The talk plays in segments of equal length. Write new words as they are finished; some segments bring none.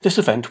This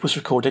event was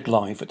recorded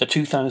live at the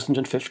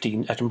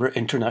 2015 Edinburgh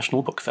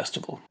International Book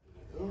Festival.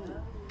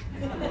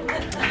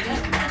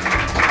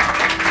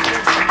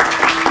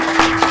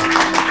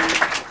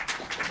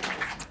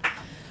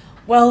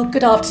 Well,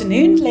 good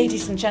afternoon,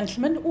 ladies and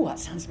gentlemen. Oh, that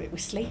sounds a bit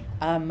whistly.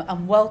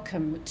 And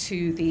welcome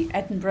to the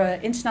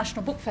Edinburgh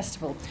International Book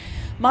Festival.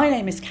 My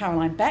name is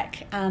Caroline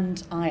Beck,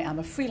 and I am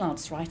a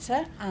freelance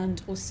writer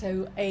and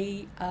also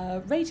a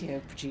radio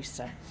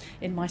producer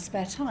in my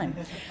spare time.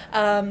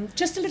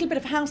 Just a little bit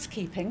of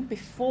housekeeping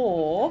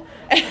before...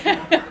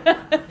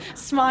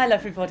 Smile,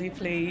 everybody,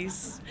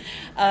 please.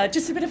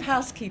 Just a bit of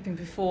housekeeping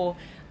before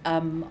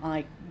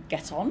I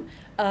get on.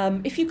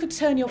 If you could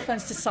turn your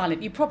phones to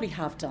silent, you probably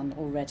have done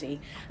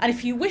already. And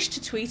if you wish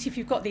to tweet, if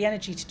you've got the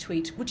energy to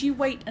tweet, would you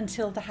wait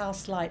until the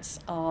house lights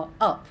are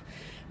up,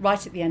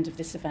 right at the end of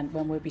this event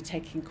when we'll be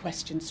taking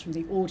questions from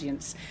the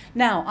audience.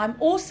 Now, I'm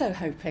also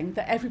hoping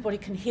that everybody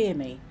can hear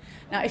me.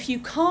 Now, if you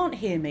can't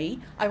hear me,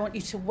 I want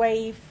you to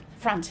wave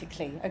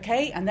frantically,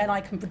 okay? And then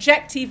I can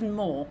project even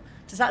more.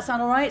 Does that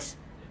sound all right?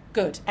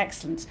 Good,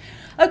 excellent.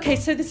 Okay,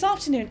 so this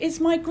afternoon,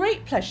 it's my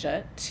great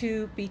pleasure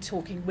to be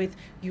talking with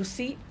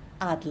Jussi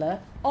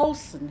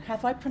Adler-Olsen.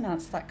 Have I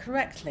pronounced that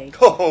correctly?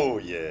 Oh,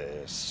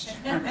 yes.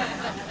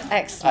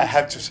 Excellent. I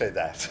have to say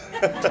that.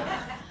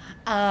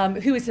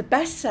 Who is a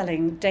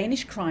best-selling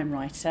Danish crime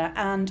writer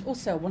and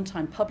also a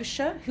one-time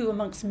publisher who,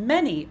 amongst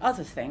many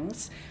other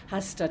things,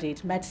 has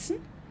studied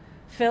medicine,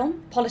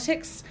 film,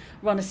 politics,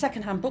 run a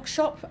second-hand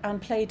bookshop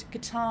and played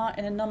guitar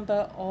in a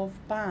number of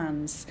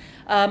bands.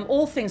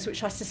 All things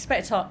which I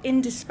suspect are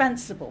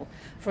indispensable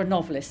for a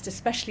novelist,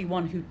 especially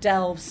one who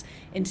delves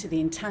into the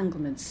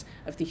entanglements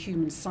of the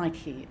human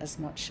psyche as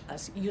much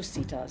as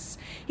Jussi does.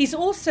 He's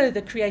also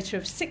the creator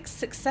of 6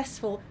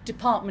 successful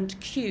Department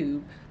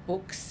Q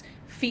books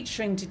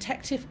featuring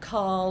Detective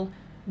Carl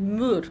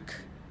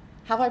Mørck.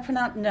 Have I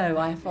pronounced? No,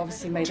 I have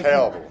obviously made it.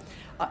 Terrible.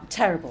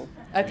 Terrible.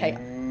 Okay.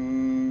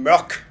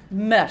 Mørck.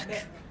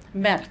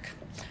 Mørck.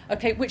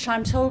 Okay, which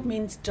I'm told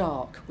means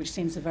dark, which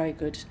seems a very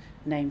good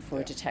name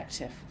for a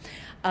detective.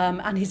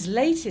 And his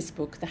latest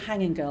book, The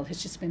Hanging Girl,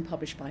 has just been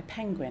published by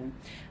Penguin.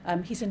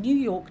 He's a New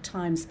York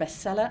Times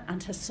bestseller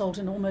and has sold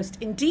an almost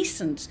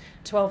indecent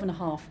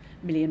 12.5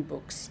 million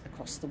books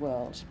across the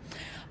world.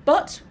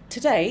 But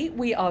today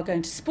we are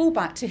going to spool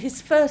back to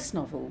his first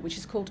novel, which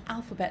is called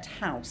Alphabet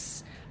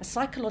House, a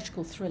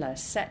psychological thriller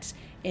set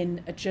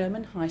in a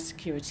German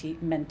high-security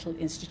mental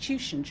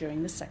institution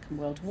during the Second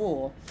World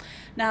War.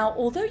 Now,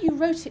 although you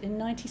wrote it in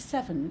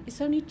 1997,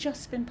 it's only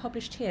just been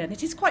published here, and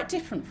it is quite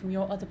different from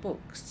your other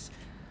books.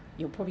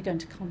 You're probably going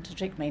to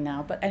contradict me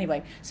now, but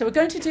anyway. So we're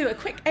going to do a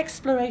quick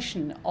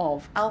exploration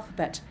of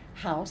Alphabet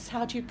House.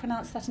 How do you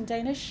pronounce that in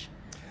Danish?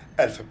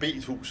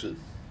 Alphabethuset.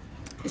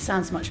 It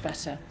sounds much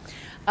better.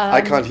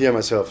 I can't hear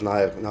myself,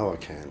 now I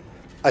can.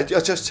 I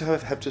just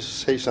have to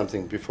say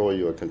something before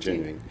you are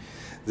continuing.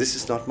 This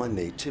is not my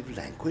native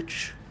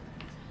language.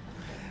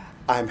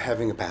 I'm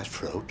having a bad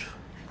throat.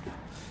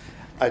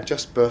 I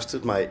just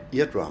bursted my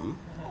eardrum.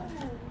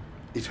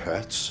 It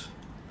hurts.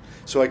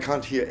 So I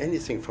can't hear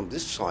anything from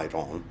this side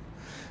on.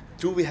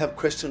 Do we have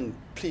question?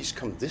 Please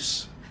come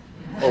this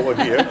over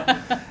here.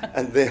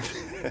 and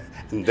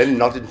then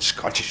not in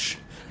Scottish,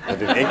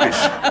 but in English.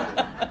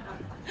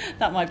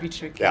 That might be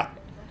tricky. Yeah.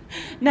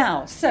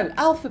 Now, so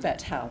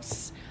Alphabet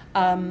House.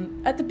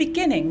 At the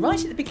beginning,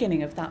 right at the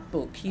beginning of that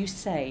book, you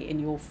say in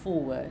your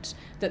foreword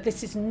that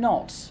this is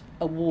not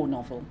a war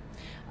novel,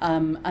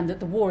 and that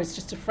the war is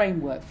just a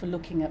framework for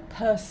looking at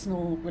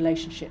personal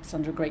relationships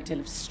under a great deal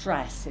of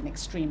stress in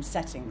extreme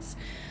settings.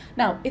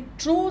 Now, it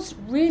draws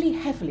really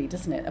heavily,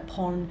 doesn't it,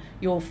 upon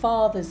your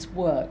father's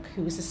work,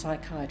 who was a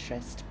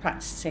psychiatrist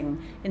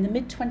practicing in the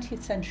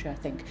mid-20th century, I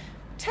think.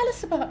 Tell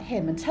us about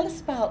him and tell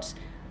us about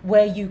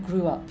where you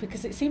grew up,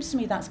 because it seems to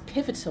me that's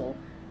pivotal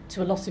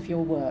to a lot of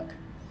your work.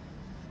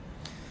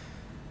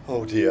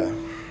 Oh dear.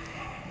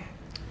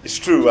 It's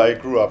true, I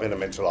grew up in a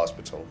mental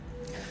hospital.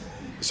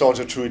 It's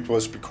also true it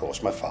was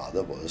because my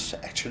father was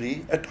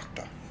actually a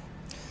doctor.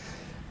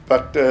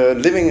 But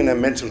living in a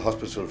mental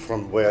hospital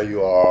from where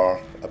you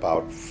are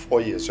about 4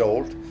 years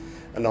old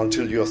and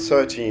until you're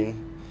 13,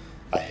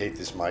 I hate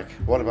this mic.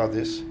 What about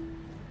this?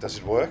 Does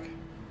it work?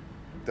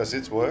 Does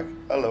it work?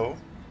 Hello?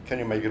 Can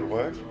you make it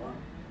work?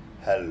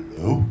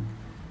 Hello?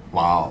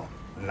 Wow,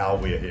 now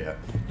we're here.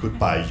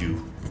 Goodbye,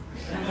 you.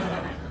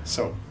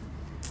 So,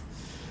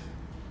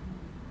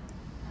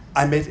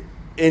 I met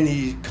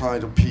any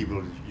kind of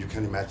people, you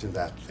can imagine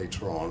that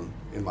later on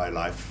in my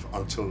life.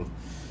 Until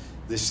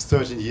this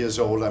 13 years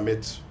old, I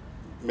met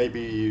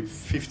maybe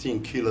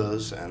 15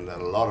 killers and a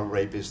lot of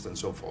rapists and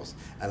so forth,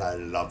 and I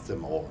loved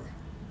them all.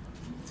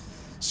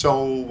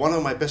 So one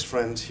of my best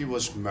friends, he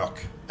was Mørck,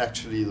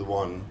 actually the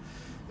one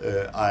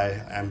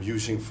I am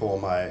using for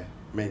my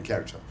main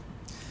character.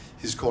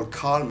 He's called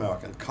Carl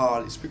Mørck, and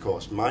Carl is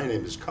because my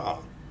name is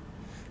Carl.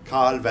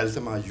 Carl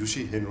Valdemar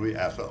Jussi Henry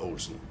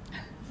Adler-Olsen.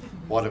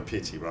 What a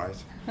pity, right?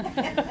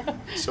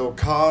 So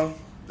Carl,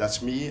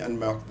 that's me, and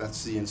Mørck,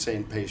 that's the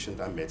insane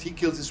patient I met. He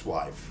killed his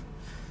wife.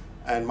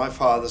 And my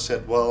father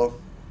said, well,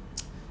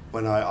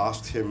 when I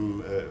asked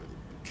him,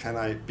 can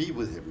I be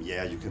with him?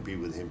 Yeah, you can be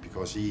with him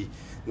because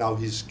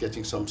he's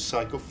getting some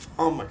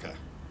psychopharmaca.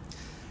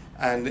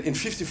 And in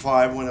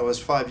 55, when I was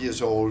 5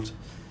 years old,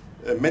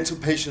 mental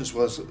patients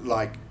was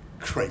like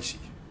crazy.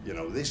 You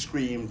know, they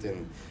screamed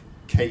in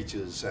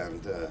cages,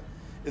 and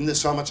in the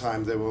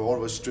summertime they were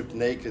always stripped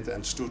naked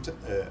and stood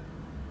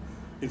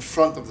in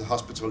front of the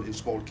hospital in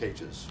small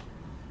cages.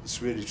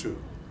 It's really true.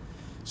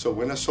 So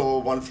when I saw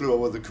One Flew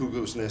Over the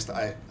Cuckoo's Nest,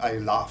 I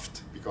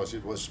laughed because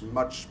it was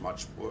much,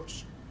 much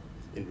worse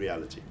in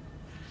reality.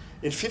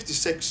 In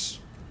 56,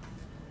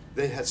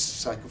 they had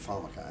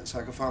psychopharmaca, and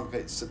psychopharmaca,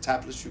 it's the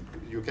tablets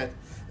you get,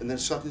 and then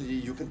suddenly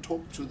you can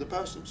talk to the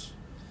persons.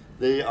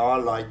 They are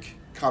like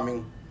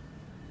coming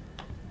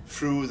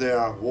through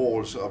their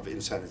walls of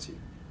insanity.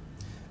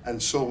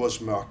 And so was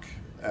Mørck.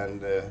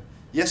 And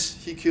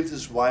yes, he killed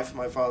his wife,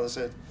 my father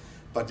said,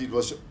 but it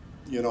was,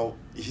 you know,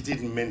 he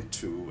didn't meant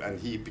to, and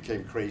he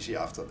became crazy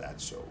after that,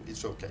 so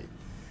it's okay.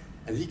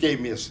 And he gave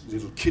me a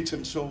little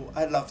kitten, so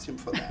I loved him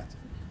for that.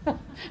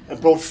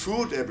 And brought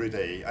food every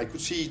day. I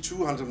could see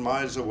 200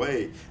 miles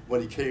away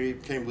when he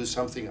came with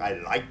something I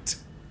liked.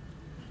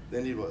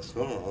 Then it was,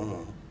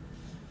 no.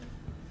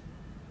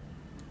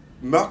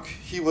 Mørck,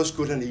 he was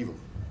good and evil.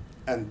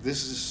 And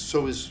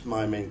so is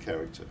my main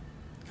character,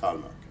 Carl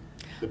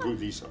Mørck, the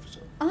police officer.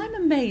 I'm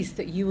amazed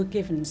that you were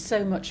given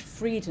so much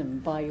freedom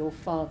by your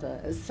father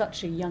at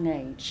such a young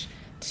age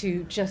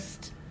to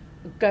just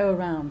go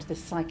around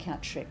this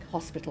psychiatric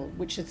hospital,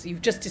 which, as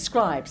you've just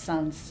described,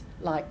 sounds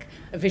like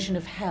a vision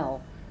of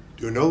hell.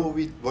 Do you know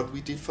what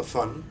we did for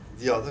fun,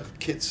 the other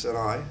kids and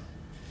I?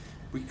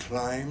 We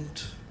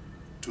climbed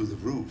to the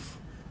roof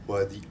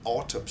where the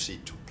autopsy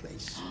took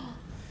place.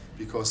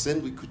 Because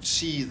then we could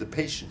see the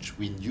patients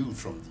we knew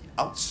from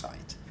the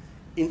outside,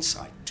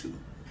 inside too.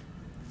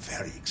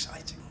 Very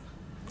exciting.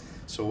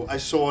 So I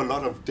saw a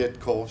lot of dead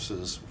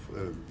corpses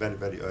very,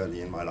 very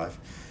early in my life.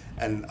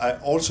 And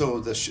also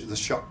the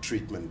shock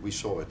treatment, we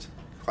saw it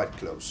quite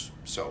close.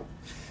 So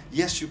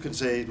yes, you can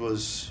say it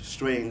was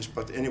strange,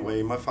 but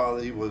anyway, my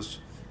father, he was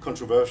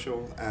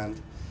controversial,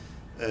 and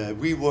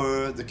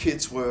the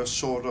kids were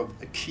sort of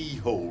a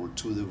keyhole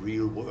to the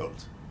real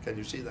world. Can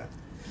you see that?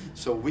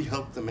 So we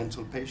helped the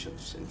mental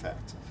patients, in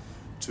fact,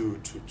 to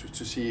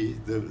see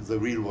the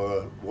real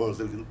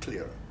world a little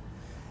clearer.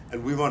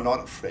 And we were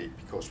not afraid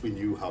because we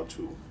knew how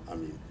to,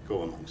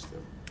 go amongst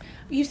them.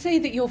 You say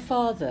that your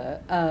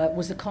father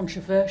was a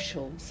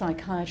controversial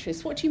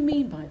psychiatrist. What do you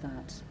mean by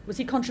that? Was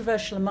he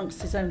controversial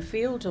amongst his own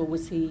field, or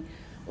was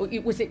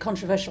it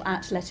controversial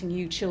at letting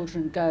you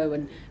children go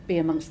and be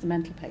amongst the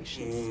mental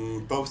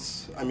patients?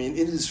 Both. In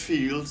his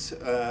field,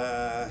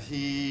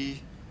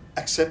 he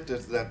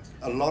accepted that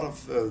a lot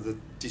of the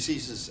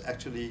diseases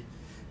actually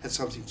had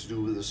something to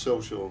do with the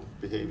social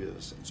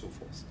behaviors and so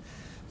forth.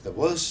 There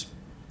was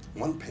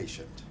one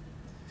patient,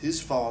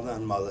 his father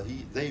and mother,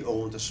 they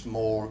owned a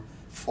small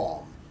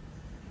farm,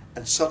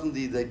 and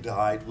suddenly they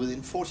died.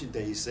 Within 40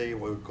 days they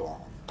were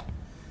gone,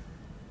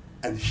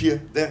 and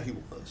there he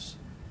was,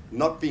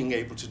 not being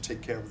able to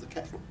take care of the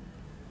cattle.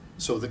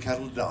 So the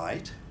cattle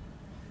died,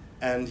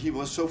 and he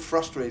was so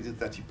frustrated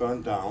that he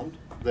burned down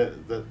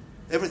the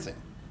everything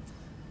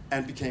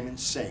and became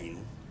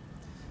insane.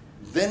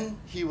 Then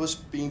he was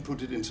being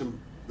put into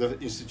the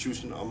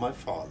institution of my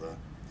father,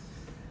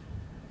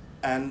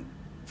 and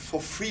for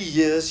 3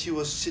 years he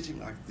was sitting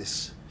like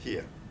this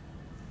here.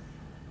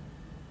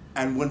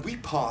 And when we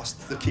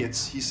passed the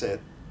kids, he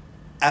said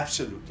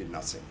absolutely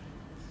nothing.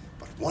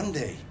 But one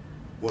day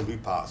when we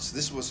passed,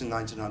 this was in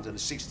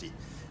 1960,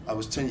 I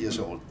was 10 years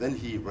old, then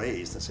he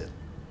raised and said,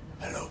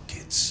 "Hello,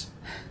 kids,"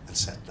 and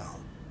sat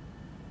down.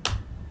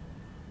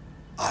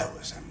 I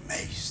was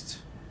amazed.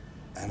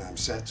 And I'm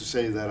sad to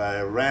say that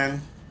I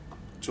ran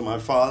to my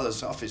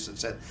father's office and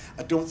said,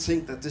 "I don't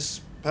think that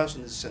this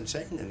person is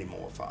insane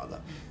anymore,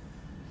 Father."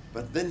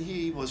 But then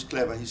he was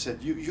clever. He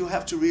said, you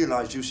have to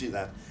realize, you see,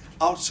 that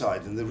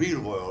outside in the real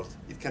world,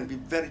 it can be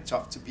very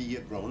tough to be a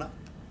grown-up.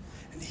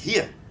 And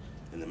here,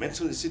 in the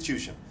mental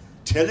institution,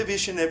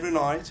 television every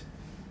night,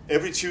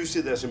 every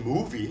Tuesday there's a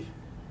movie,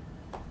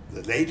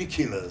 The Lady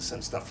Killers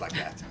and stuff like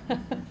that.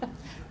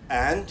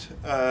 And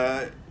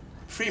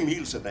 3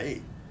 meals a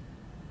day.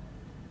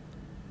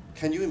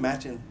 Can you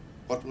imagine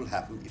what will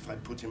happen if I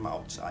put him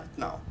outside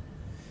now?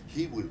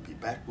 He will be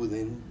back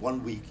within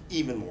 1 week,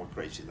 even more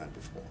crazy than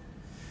before.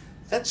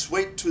 Let's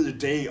wait to the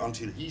day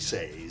until he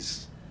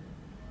says,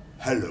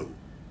 "Hello,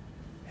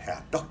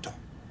 Herr Doctor."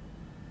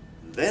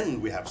 Then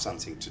we have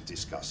something to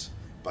discuss,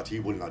 but he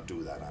will not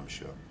do that, I'm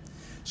sure.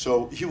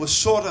 So he was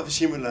sort of a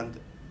simulant,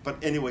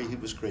 but anyway, he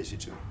was crazy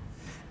too.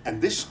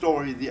 And this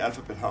story, The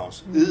Alphabet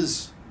House,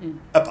 is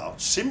about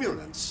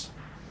simulants,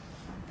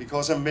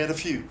 because I met a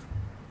few.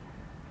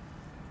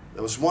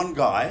 There was one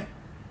guy,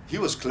 he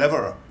was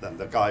cleverer than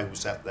the guy who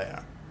sat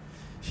there.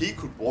 He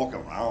could walk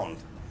around,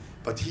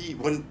 but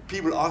when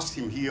people asked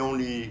him, he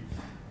only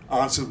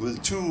answered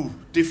with 2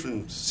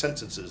 different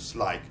sentences,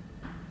 like,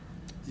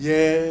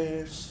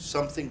 "Yes,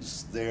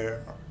 something's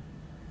there."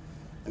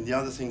 And the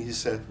other thing he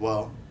said,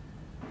 "Well,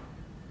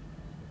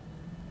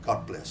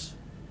 God bless."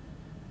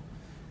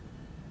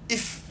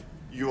 If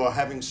you are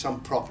having some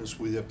problems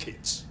with your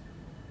kids.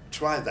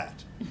 Try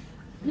that.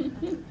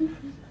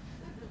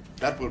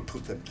 That will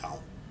put them down.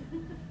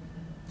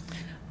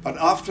 But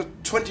after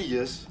 20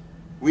 years,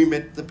 we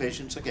met the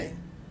patients again.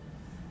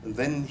 And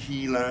then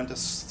he learned a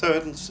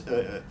third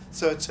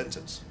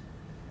sentence.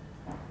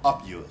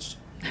 Up yours.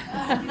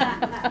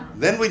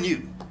 Then we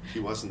knew he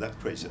wasn't that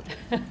crazy.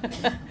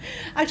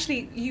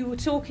 Actually, you were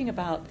talking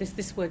about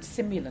this word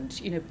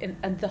simulant,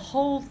 and the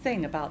whole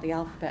thing about the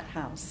Alphabet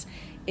House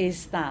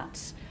is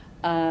that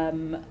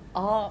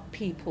are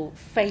people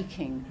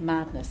faking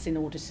madness in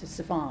order to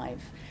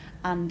survive?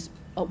 And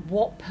at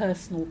what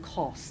personal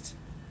cost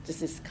does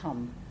this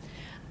come?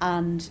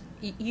 And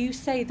you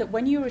say that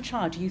when you were a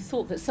child, you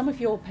thought that some of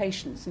your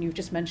patients, and you've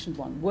just mentioned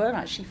one, were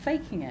actually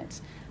faking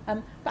it.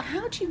 But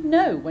how do you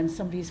know when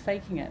somebody is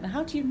faking it? And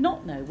how do you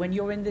not know when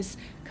you're in this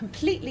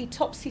completely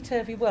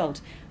topsy-turvy world,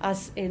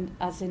 as in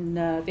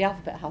the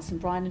Alphabet House and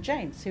Brian and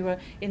James, who are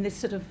in this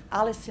sort of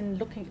Alice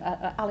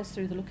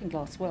through the looking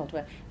glass world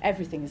where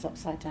everything is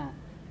upside down?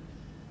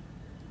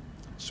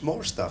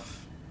 Small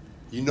stuff.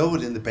 You know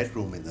it in the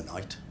bedroom in the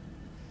night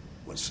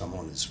when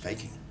someone is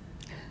faking.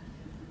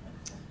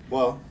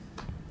 Well,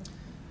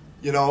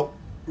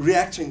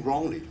 reacting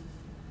wrongly,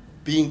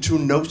 being too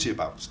nosy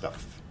about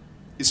stuff.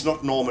 It's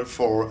not normal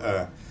for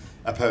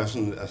a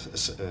person, a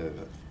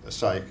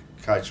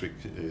psychiatric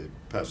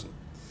person.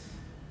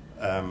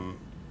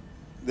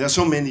 There are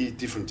so many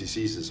different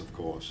diseases, of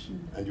course,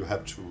 and you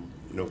have to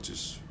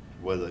notice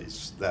whether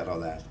it's that or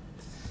that.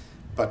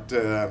 But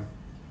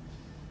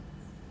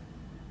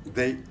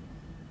they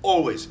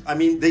always,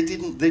 they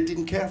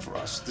didn't care for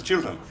us, the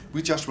children.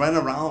 We just ran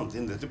around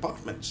in the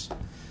departments,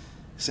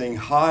 saying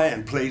hi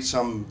and played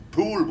some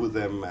pool with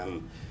them.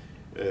 And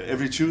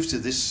every Tuesday,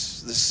 this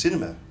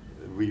cinema.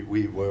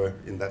 We were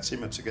in that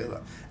cinema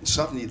together, and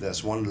suddenly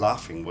there's one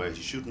laughing where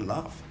he shouldn't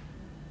laugh.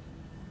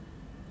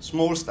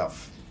 Small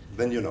stuff,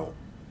 then you know.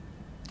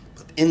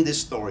 But in this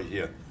story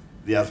here,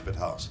 the Alphabet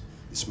House,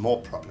 it's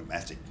more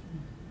problematic.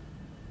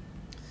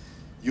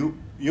 You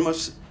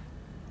must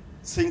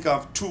think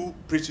of two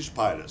British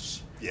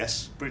pilots,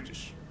 yes,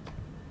 British,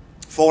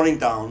 falling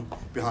down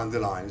behind the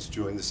lines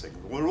during the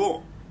Second World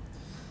War.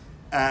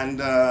 And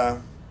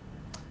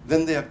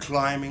then they are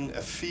climbing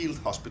a field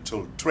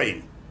hospital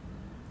train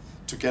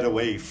to get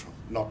away from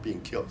not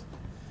being killed.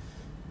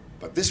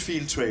 But this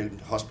field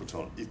train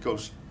hospital, it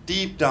goes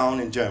deep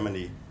down in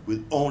Germany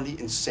with only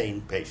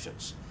insane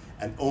patients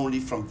and only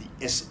from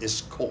the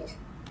SS Corps.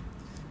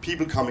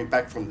 People coming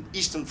back from the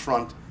Eastern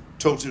Front,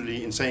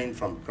 totally insane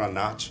from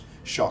grenade,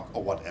 shock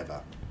or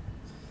whatever.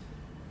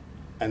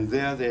 And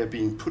there they are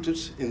being put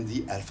in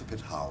the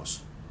Alphabet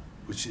House,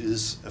 which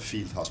is a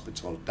field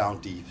hospital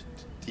down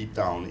deep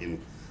down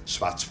in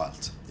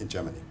Schwarzwald in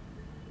Germany.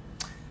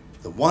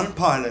 The one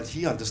pilot,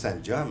 he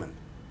understands German,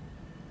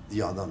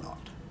 the other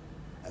not.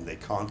 And they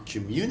can't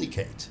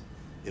communicate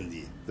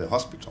in the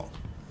hospital.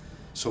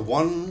 So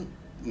one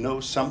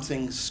knows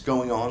something's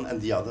going on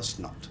and the other's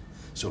not.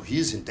 So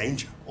he's in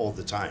danger all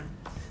the time.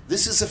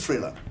 This is a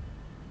thriller.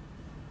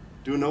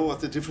 Do you know what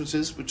the difference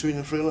is between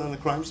a thriller and a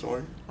crime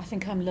story? I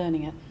think I'm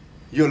learning it.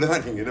 You're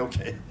learning it,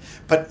 okay.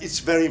 But it's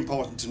very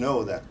important to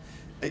know that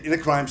in a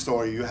crime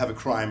story, you have a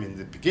crime in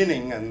the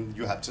beginning and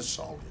you have to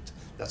solve it.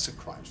 That's a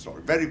crime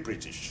story, very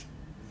British.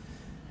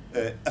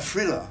 A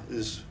thriller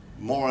is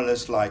more or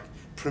less like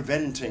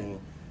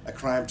preventing a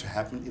crime to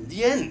happen in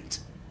the end.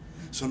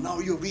 So now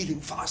you're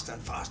reading faster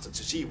and faster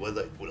to see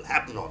whether it will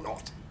happen or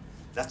not.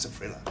 That's a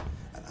thriller.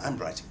 And I'm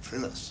writing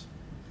thrillers.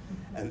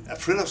 And a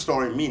thriller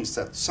story means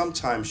that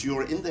sometimes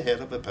you're in the head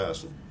of a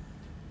person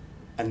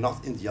and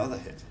not in the other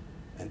head.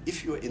 And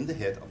if you're in the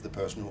head of the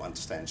person who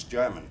understands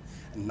German,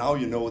 and now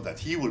you know that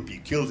he will be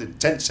killed in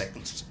 10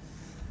 seconds,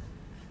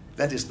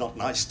 that is not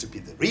nice to be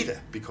the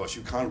reader, because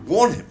you can't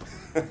warn him.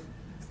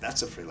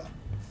 That's a thriller.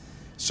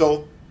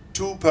 So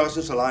 2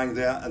 persons are lying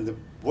there, and the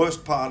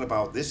worst part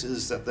about this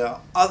is that there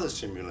are other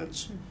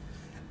simulants,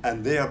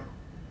 and they are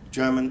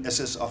German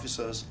SS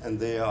officers, and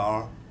they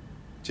are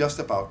just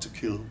about to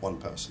kill one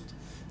person.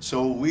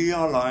 So we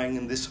are lying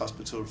in this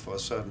hospital for a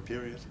certain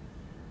period,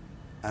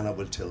 and I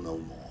will tell no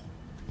more.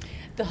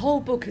 The whole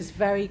book is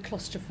very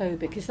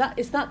claustrophobic.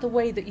 Is that the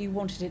way that you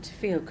wanted it to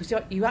feel? Because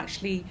you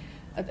actually,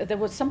 there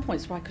were some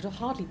points where I could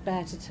hardly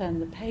bear to turn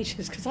the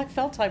pages because I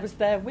felt I was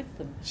there with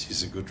them.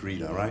 She's a good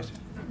reader, right?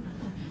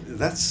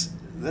 That's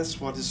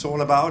what it's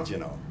all about,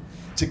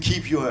 to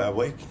keep you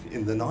awake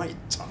in the night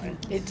time.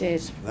 It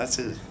did. That's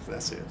it.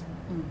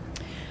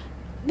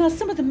 Now,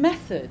 some of the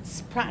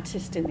methods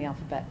practiced in the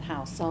Alphabet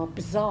House are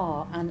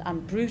bizarre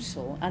and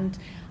brutal, and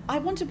I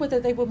wondered whether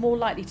they were more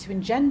likely to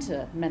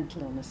engender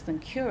mental illness than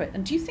cure it.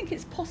 And do you think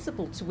it's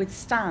possible to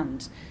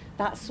withstand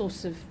that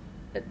sort of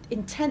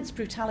intense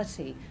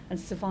brutality and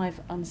survive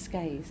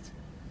unscathed?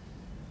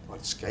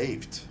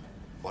 Unscathed?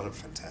 What a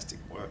fantastic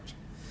word.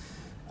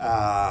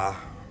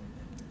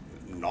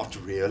 Not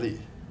really,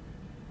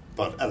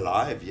 but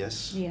alive,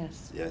 yes.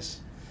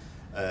 Yes.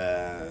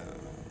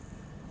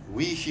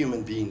 We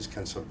human beings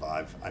can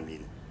survive.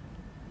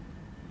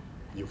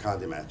 You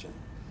can't imagine.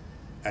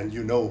 And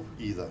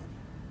either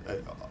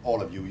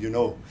all of you, you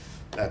know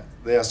that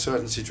there are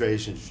certain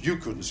situations you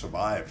couldn't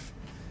survive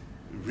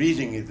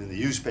reading it in the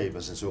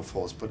newspapers and so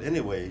forth, but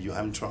anyway, you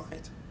haven't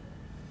tried.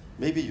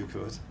 Maybe you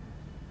could.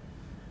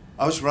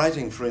 I was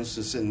writing, for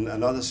instance, in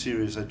another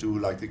series I do,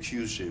 like the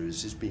Q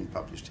series, is being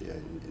published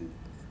here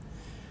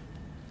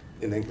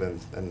in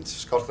England and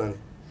Scotland.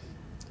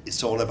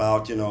 It's all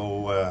about,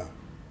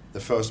 the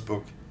first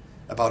book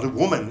about a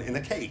woman in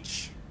a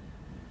cage.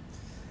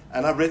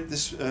 And I wrote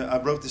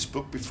this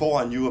book before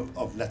I knew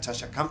of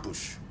Natascha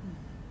Kampusch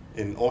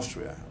in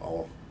Austria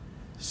or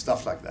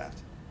stuff like that.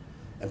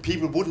 And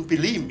people wouldn't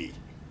believe me.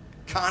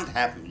 Can't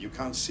happen. You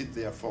can't sit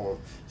there for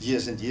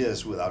years and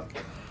years without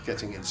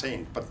getting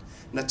insane. But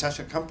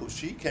Natascha Kampusch,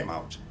 she came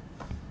out,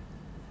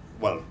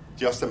 well,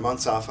 just a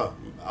month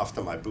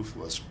after my book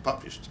was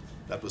published.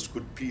 That was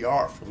good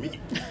PR for me.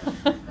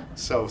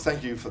 So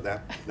thank you for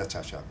that,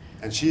 Natascha.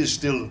 And she is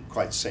still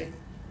quite sane.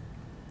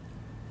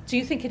 Do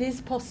you think it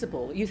is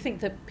possible? You think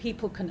that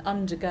people can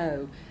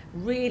undergo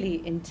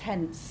really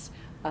intense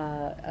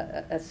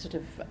sort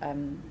of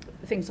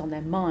things on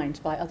their mind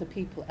by other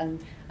people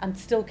and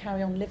still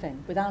carry on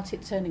living without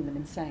it turning them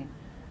insane?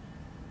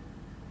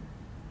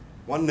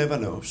 One never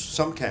knows.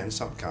 Some can,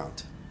 some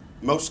can't.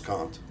 Most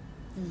can't.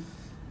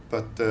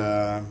 But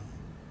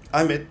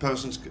I met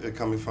persons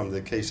coming from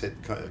the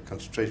KZ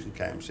concentration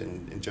camps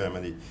in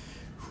Germany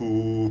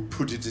who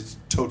put it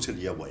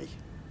totally away.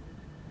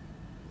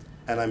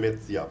 And I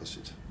met the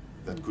opposite,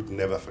 that could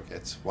never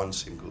forget one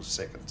single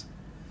second.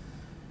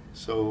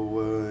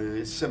 So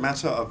it's a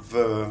matter of,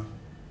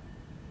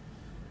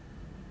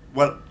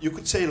 well, you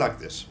could say like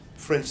this.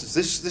 For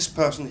instance, this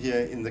person here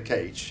in the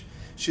cage,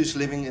 she's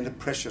living in a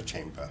pressure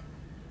chamber.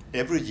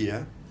 Every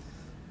year,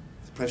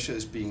 the pressure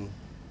is being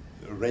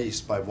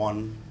raised by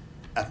 1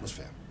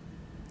 atmosphere.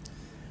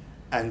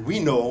 And we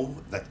know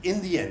that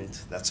in the end,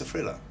 that's a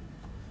thriller.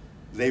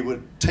 They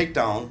will take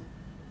down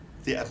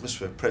the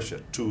atmosphere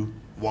pressure to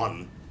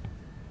 1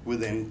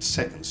 within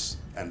seconds.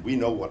 And we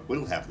know what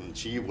will happen.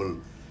 She will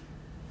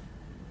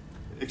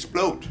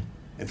explode,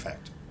 in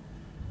fact.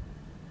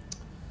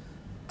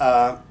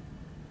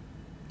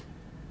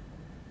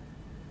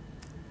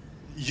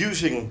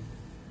 Using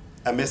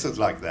a method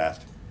like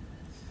that,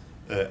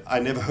 I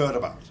never heard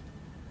about.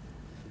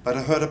 But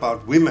I heard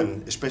about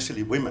women,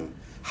 especially women,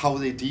 how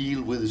they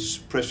deal with this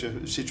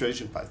pressure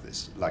situation like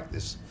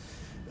this.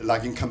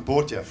 Like in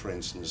Cambodia, for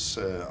instance,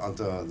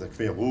 under the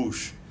Khmer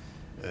Rouge,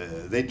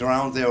 they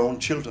drowned their own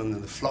children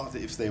in the flood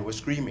if they were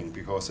screaming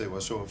because they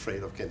were so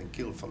afraid of getting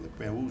killed from the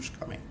Khmer Rouge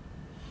coming.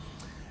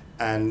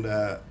 And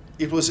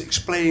it was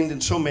explained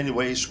in so many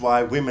ways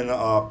why women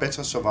are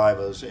better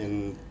survivors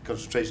in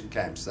concentration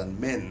camps than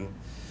men.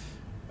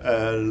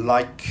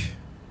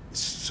 It's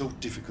so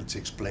difficult to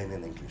explain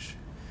in English.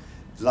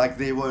 Like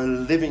they were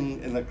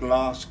living in a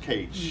glass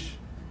cage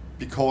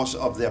because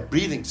of their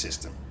breathing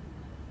system.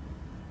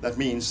 That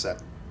means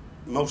that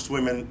most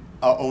women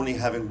are only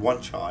having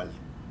 1 child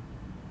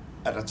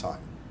at a time.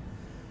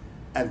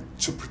 And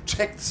to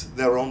protect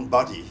their own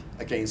body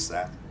against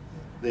that,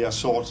 they are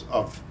sort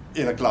of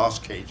in a glass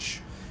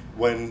cage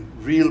when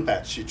real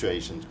bad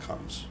situations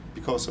comes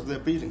because of their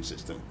breathing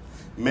system.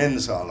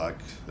 Men's are like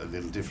a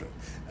little different.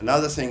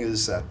 Another thing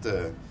is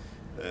that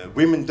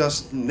women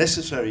doesn't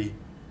necessarily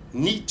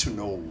need to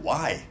know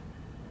why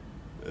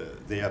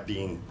they are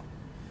being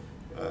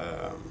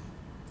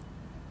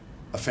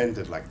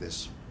offended like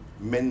this.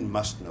 Men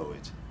must know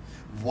it.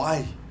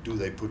 Why do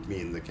they put me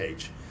in the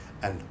cage?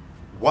 And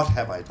what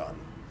have I done?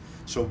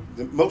 So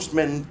most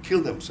men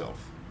kill themselves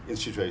in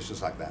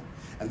situations like that.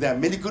 And there are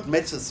many good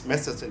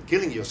methods in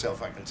killing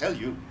yourself, I can tell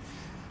you.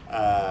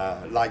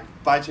 Like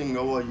biting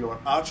over your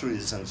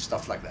arteries and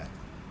stuff like that.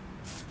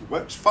 It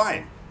works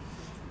fine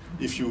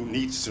if you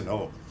need to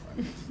know.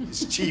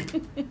 It's cheap.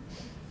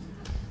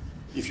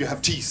 If you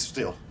have teeth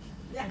still.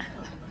 Yeah.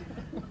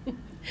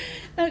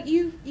 Now,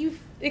 you've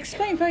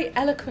explained very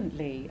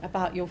eloquently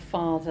about your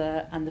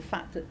father and the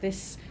fact that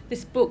this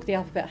book, The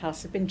Alphabet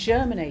House, had been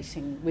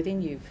germinating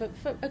within you for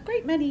a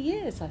great many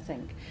years, I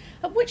think.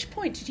 At which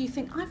point did you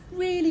think, I've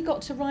really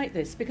got to write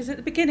this? Because at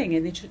the beginning,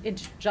 in the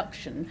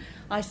introduction,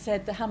 I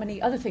said that how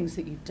many other things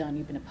that you'd done.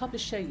 You'd been a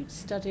publisher, you'd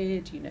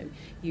studied,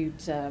 you'd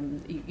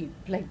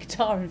played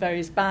guitar in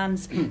various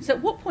bands. So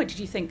at what point did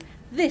you think,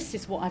 this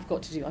is what I've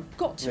got to do? I've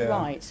got to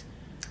write.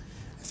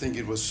 I think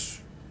it was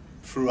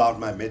throughout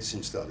my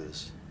medicine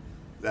studies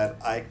that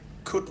I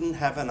couldn't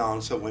have an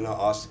answer when I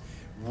asked,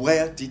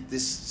 where did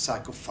this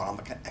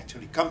psychopharmaca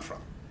actually come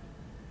from?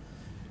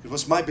 It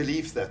was my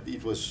belief that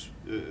it was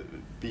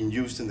being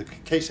used in the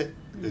KZ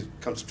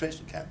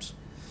concentration camps.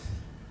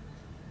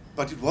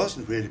 But it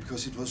wasn't really,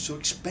 because it was so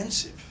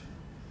expensive.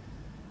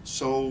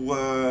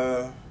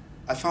 So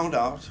I found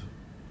out,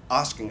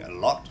 asking a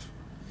lot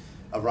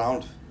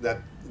around,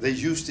 that they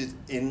used it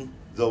in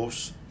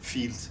those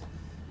field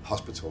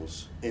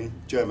hospitals in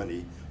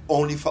Germany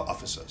only for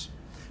officers,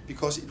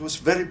 because it was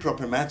very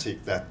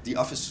problematic that the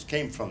officers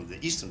came from the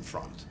Eastern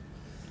Front.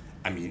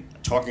 I mean,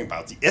 talking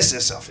about the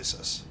SS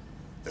officers,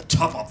 the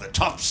top of the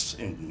tops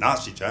in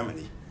Nazi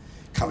Germany,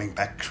 coming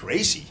back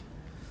crazy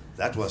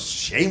That was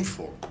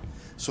shameful.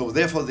 So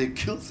therefore they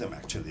killed them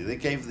actually. They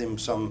gave them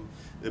some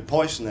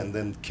poison and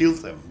then killed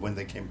them when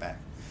they came back.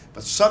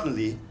 But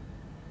suddenly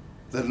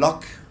the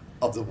luck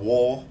of the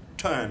war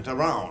turned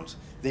around.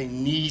 They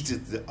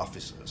needed the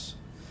officers.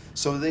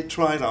 So they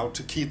tried out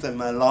to keep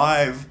them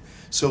alive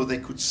so they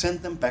could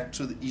send them back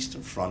to the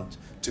Eastern Front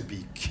to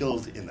be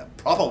killed in a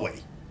proper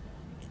way.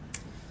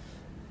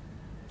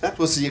 That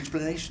was the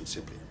explanation,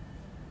 simply.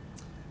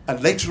 And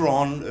later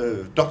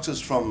on, doctors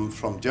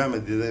from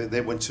Germany,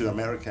 they went to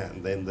America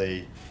and then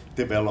they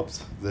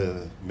developed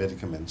the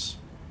medicaments.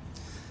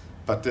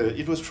 But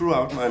it was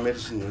throughout my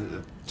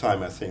medicine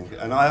time, I think.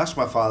 And I asked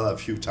my father a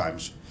few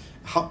times,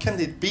 how can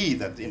it be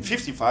that in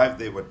 55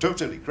 they were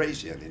totally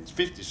crazy and in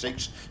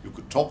 56 you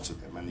could talk to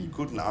them, and he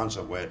couldn't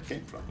answer where it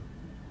came from.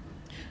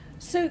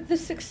 So the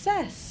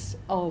success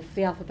of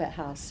the Alphabet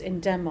House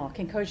in Denmark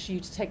encouraged you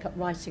to take up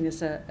writing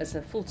as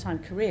a full-time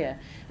career,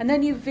 and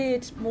then you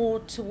veered more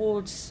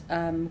towards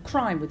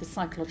crime with a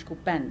psychological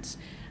bent,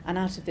 and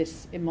out of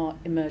this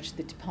emerged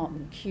the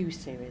Department Q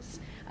series.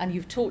 And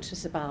you've talked to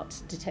us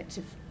about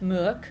Detective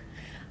Mørk.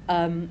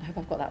 I hope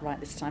I've got that right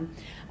this time.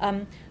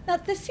 Now,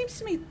 there seems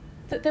to me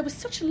that there was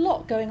such a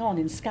lot going on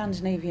in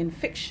Scandinavian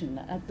fiction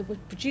that were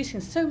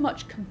producing so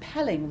much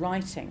compelling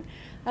writing.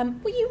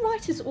 Were you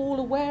writers all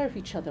aware of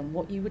each other and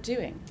what you were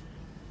doing?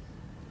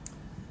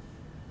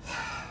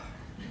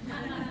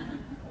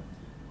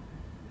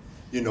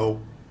 You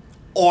know,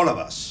 all of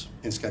us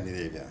in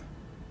Scandinavia,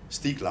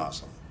 Stieg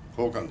Larsson,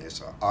 Håkan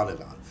Nesser, Arne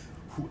Dahl,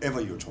 whoever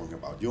you're talking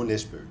about, Jo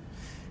Nesbø,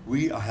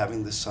 we are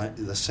having the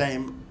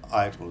same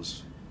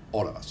idols,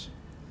 all of us.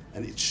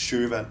 And it's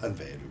Sjöwall and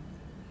Wahlöö.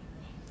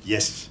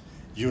 Yes,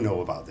 you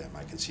know about them,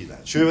 I can see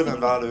that. Sjöwall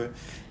and Wahlöö,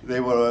 they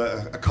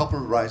were a couple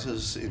of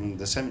writers in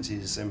the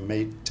 70s and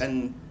made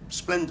 10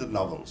 splendid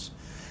novels.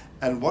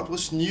 And what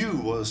was new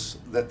was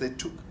that they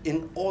took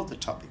in all the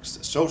topics,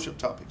 the social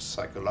topics,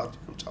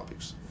 psychological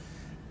topics,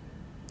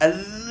 a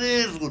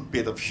little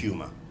bit of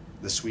humor.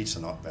 The Swedes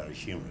are not very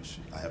humorous,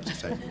 I have to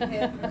say.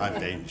 I'm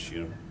Danish,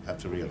 you have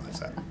to realize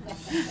that.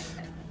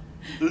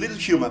 A little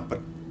humor, but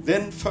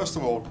then, first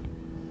of all,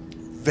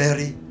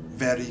 very,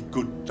 very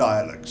good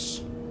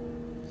dialogues.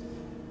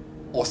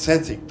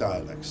 Authentic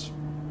dialogues.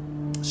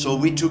 So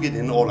we took it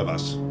in, all of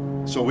us.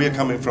 So we are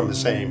coming from the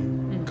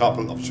same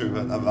couple of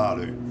Sjöwall and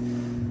Wahlöö.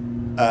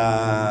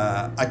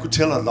 I could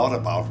tell a lot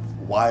about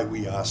why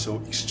we are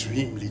so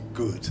extremely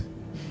good.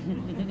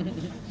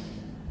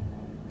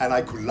 And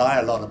I could lie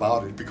a lot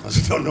about it because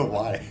I don't know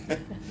why.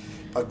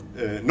 But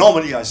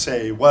normally I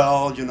say,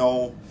 well, you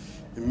know,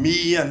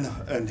 me and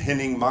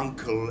Henning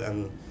Mankell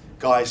and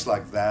guys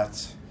like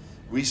that,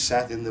 we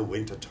sat in the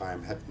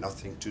wintertime, had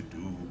nothing to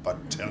do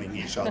but telling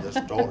each other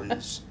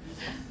stories,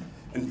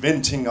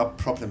 inventing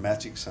up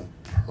problematics and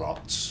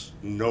plots.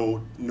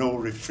 No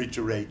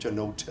refrigerator,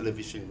 no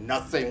television,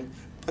 nothing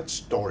but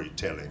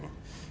storytelling.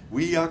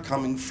 We are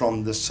coming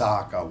from the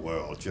saga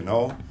world, you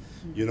know.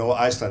 You know,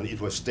 Iceland, it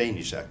was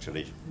Danish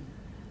actually.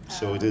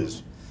 So it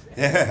is.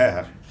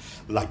 Yeah,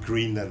 like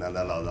Greenland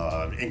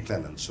and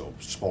England and so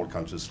small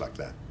countries like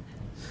that.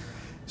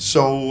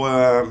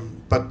 So,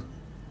 but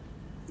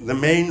the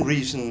main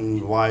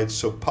reason why it's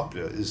so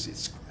popular is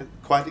it's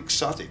quite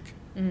exotic.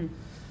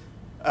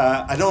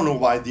 I don't know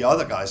why the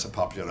other guys are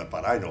popular,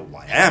 but I know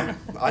why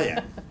I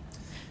am.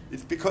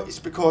 It's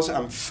because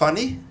I'm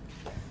funny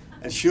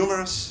and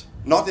humorous.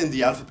 Not in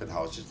the Alphabet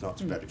House, it's not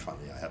very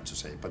funny, I have to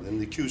say, but in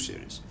the Q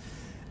series.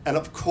 And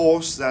of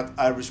course that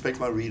I respect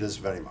my readers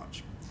very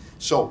much.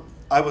 So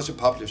I was a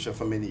publisher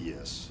for many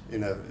years.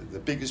 In the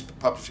biggest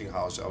publishing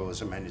house, I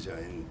was a manager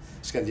in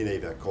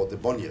Scandinavia called the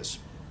Bonniers.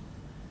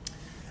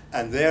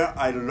 And there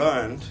I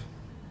learned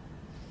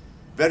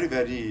very,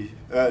 very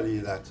early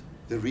that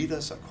the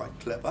readers are quite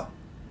clever.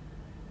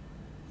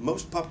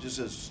 Most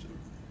publishers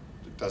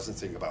doesn't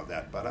think about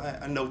that, but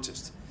I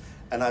noticed.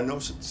 And I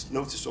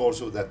noticed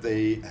also that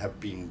they have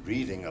been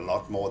reading a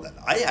lot more than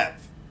I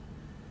have.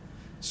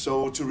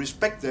 So to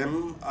respect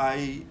them,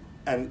 I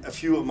and a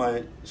few of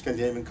my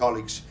Scandinavian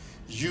colleagues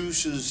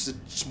uses the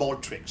small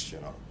tricks, you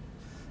know.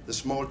 The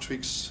small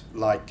tricks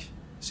like,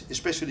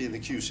 especially in the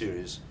Q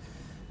series,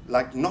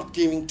 like not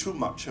giving too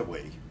much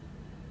away.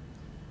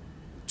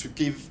 To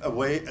give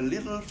away a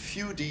little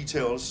few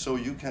details so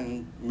you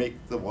can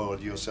make the world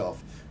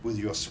yourself with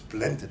your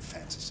splendid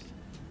fantasy.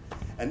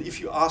 And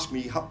if you ask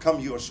me, how come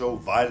you are so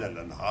violent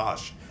and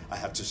harsh? I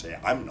have to say,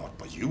 I'm not,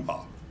 but you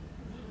are.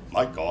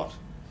 My God,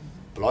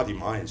 bloody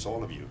minds,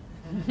 all of you.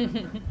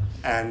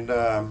 And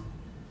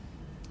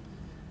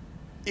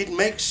it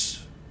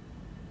makes,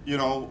 you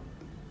know,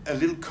 a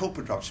little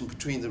co-production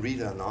between the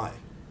reader and I.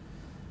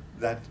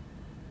 That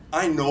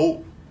I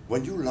know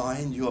when you lie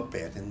in your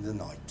bed in the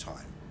night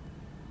time,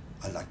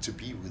 I like to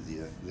be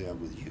there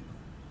with you.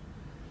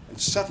 And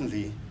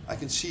suddenly, I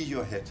can see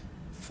your head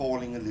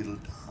falling a little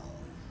down.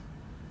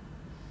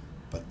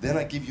 But then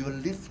I give you a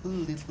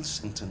little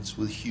sentence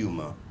with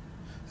humor,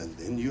 and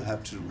then you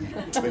have to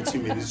read 20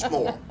 minutes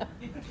more.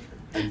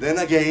 And then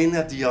again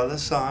at the other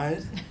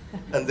side,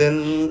 and then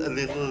a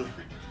little,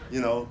 you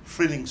know,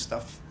 thrilling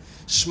stuff.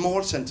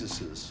 Small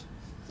sentences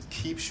that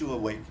keeps you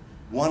awake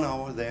 1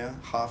 hour there,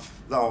 half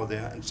the hour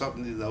there, and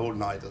suddenly the whole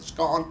night is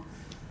gone.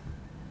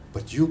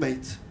 But you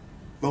made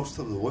most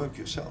of the work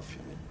yourself,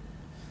 you mean.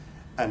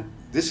 And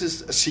this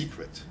is a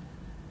secret.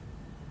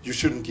 You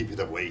shouldn't give it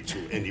away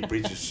to any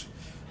British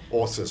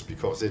authors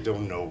because they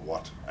don't know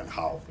what and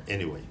how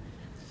anyway.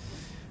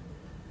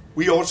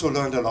 We also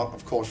learned a lot,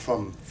 of course,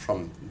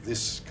 from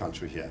this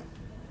country here,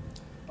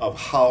 of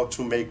how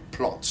to make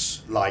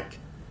plots like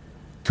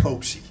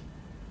cozy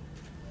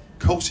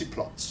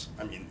plots.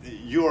 I mean,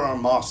 you are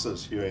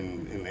masters here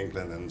in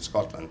England and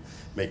Scotland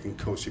making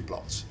cozy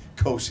plots,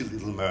 cozy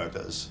little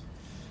murders,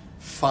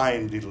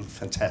 fine little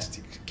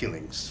fantastic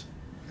killings.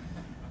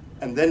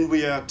 And then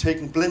we are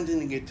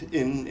blending it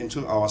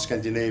into our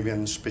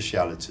Scandinavian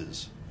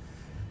specialities.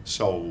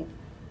 So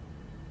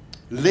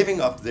living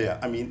up there,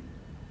 I mean,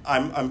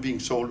 I'm being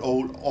sold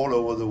all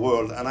over the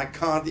world, and I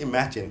can't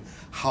imagine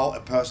how a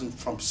person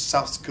from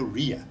South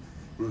Korea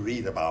will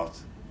read about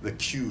the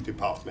Q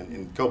department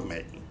in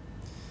Copenhagen.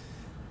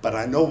 But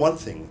I know one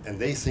thing, and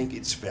they think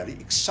it's very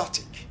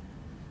exotic.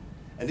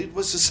 And it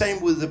was the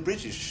same with the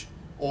British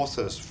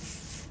authors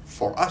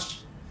for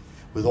us,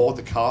 with all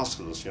the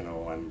castles, you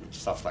know, and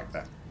stuff like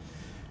that,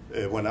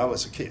 when I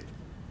was a kid.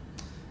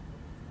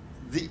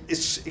 The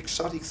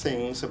exotic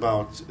things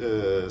about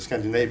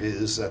Scandinavia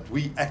is that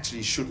we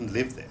actually shouldn't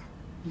live there.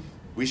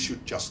 We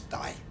should just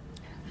die.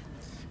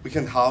 We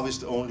can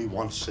harvest only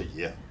once a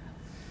year.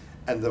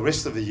 And the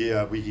rest of the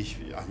year,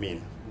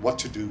 what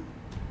to do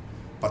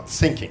but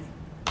thinking.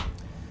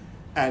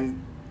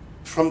 And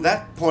from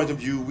that point of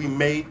view, we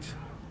made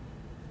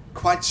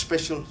quite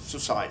special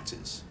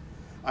societies.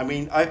 I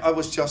mean, I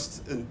was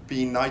just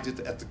being knighted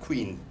at the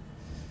Queen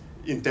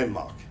in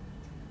Denmark.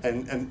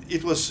 And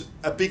it was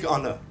a big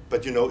honor,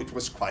 but you know, it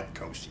was quite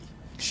cozy.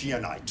 She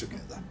and I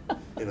together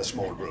in a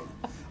small room.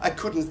 I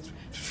couldn't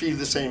feel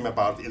the same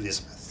about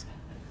Elizabeth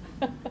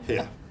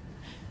here.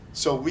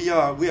 So we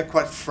are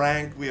quite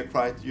frank, we are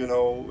quite, you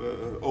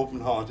know,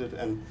 open-hearted,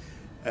 and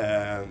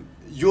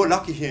you're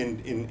lucky here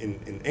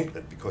in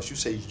England because you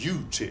say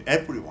you to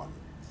everyone.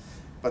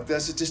 But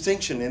there's a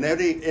distinction in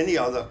any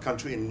other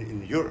country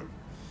in Europe.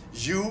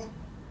 You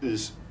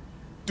is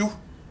du,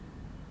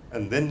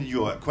 and then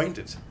you're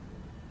acquainted.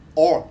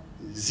 Or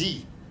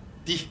sie,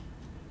 die,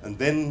 and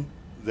then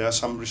there's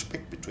some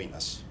respect between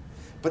us.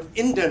 But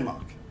in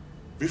Denmark,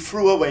 we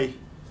threw away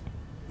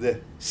the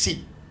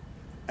sie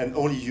and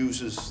only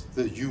uses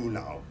the you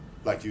now,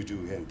 like you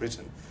do here in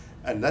Britain.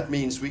 And that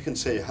means we can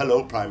say,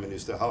 hello, Prime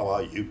Minister, how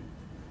are you?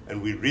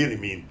 And we really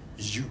mean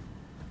you.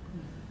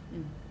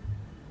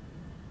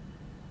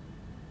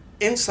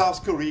 In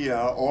South Korea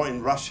or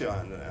in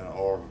Russia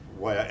or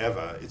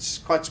wherever, it's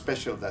quite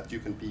special that you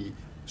can be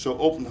so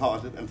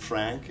open-hearted and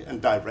frank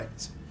and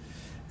direct.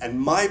 And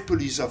my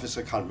police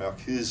officer, Carl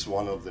Mørk, is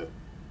one of the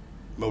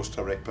most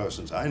direct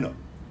persons I know.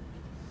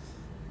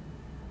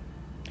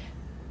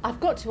 I've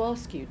got to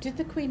ask you, did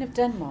the Queen of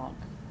Denmark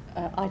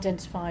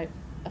identify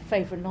a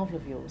favourite novel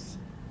of yours?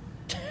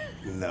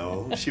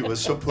 No, she was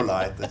so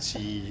polite that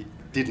she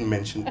didn't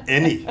mention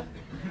any.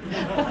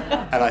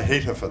 And I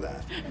hate her for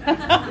that.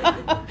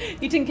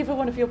 You didn't give her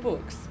one of your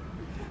books?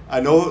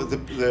 I know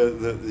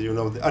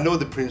I know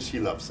the prince, he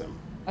loves them.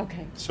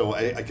 Okay. So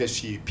I guess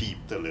she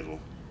peeped a little.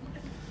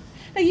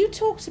 Now, you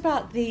talked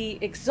about the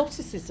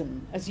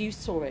exoticism, as you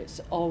saw it,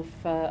 of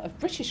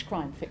British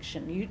crime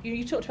fiction.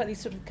 You talked about these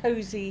sort of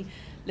cosy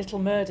little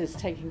murders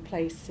taking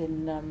place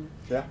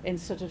in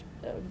sort of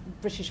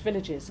British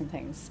villages and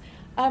things.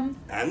 And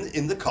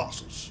in the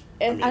castles.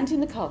 And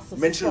in the castles.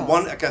 Mention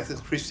one Agatha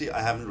Christie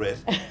I haven't read.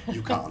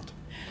 You can't.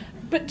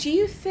 But do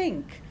you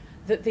think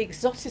that the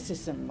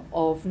exoticism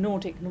of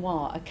Nordic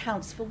noir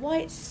accounts for why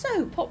it's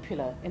so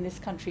popular in this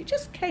country? It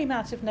just came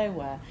out of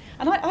nowhere.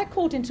 And I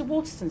called into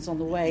Waterston's on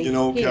the way. You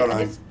know, here,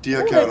 Caroline,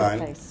 dear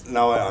Caroline,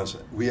 now I answer.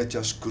 We are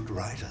just good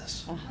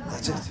writers.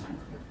 That's it.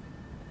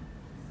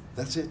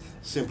 That's it,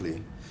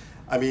 simply.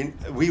 I mean,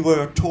 we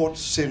were taught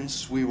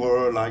since we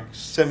were like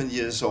 7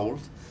 years old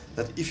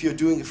that if you're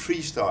doing a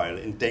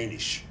freestyle in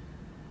Danish,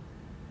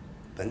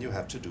 then you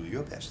have to do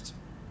your best.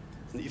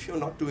 And if you're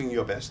not doing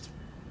your best,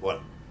 well,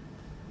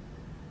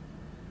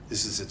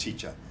 this is a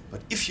teacher.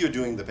 But if you're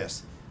doing the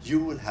best, you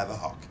will have a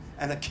hug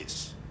and a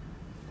kiss.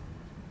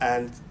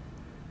 And,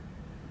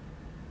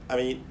 I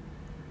mean,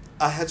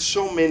 I had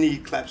so many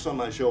claps on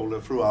my shoulder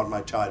throughout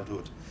my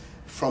childhood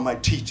from my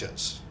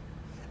teachers.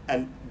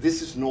 And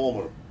this is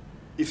normal.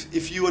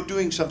 If you are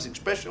doing something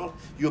special,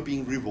 you're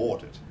being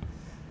rewarded.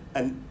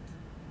 And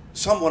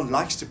someone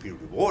likes to be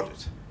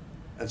rewarded,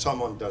 and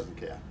someone doesn't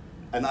care.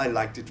 And I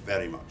liked it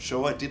very much,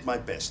 so I did my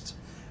best.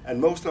 And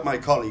most of my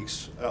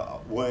colleagues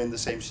were in the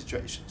same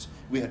situations.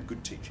 We had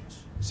good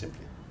teachers,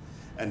 simply,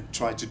 and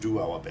tried to do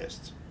our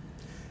best.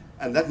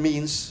 And that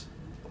means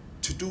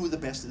to do the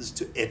best is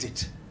to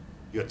edit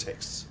your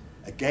texts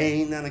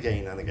again and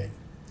again and again.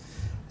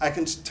 I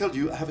can tell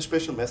you I have a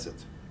special method.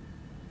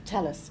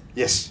 Tell us.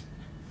 Yes,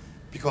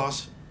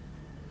 because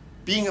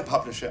being a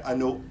publisher, I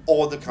know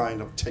all the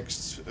kind of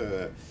text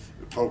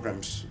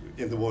programs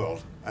in the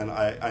world, and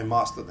I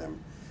master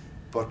them.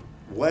 But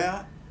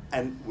where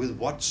And with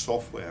what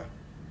software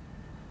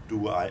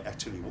do I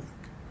actually work?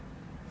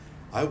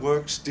 I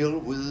work still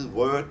with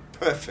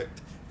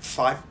WordPerfect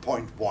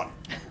 5.1.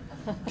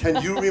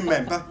 Can you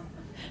remember?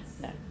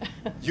 No.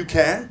 You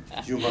can?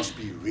 You must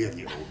be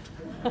really old.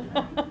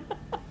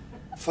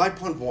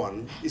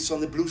 5.1 is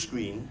on the blue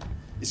screen.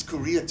 It's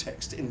Korea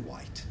text in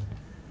white.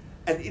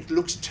 And it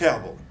looks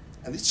terrible.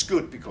 And it's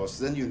good because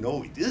then you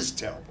know it is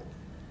terrible.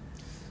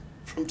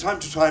 From time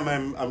to time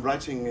I'm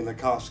writing in a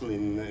castle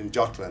in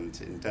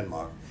Jutland in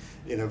Denmark,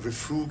 in a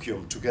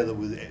refugium together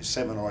with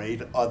 7 or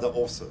 8 other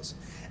authors.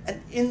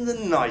 And in the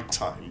night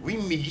time we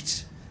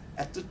meet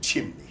at the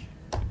chimney.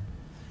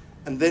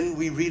 And then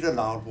we read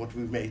aloud what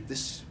we made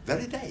this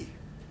very day.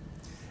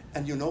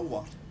 And you know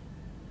what?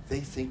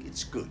 They think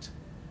it's good.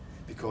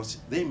 Because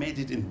they made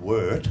it in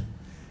Word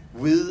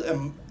with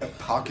a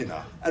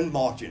pagina and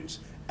margins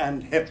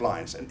and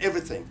headlines and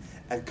everything,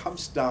 and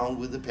comes down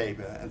with the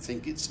paper and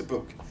think it's a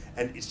book.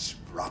 And it's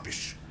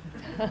rubbish.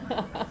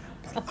 But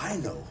I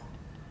know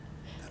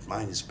that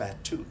mine is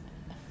bad too.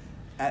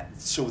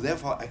 So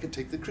therefore I can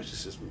take the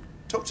criticism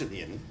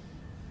totally in.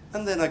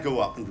 And then I go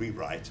up and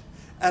rewrite.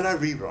 And I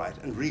rewrite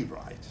and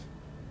rewrite.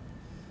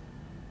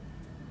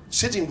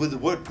 Sitting with the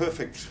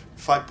WordPerfect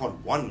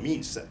 5.1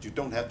 means that you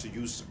don't have to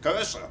use the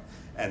cursor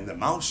and the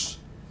mouse,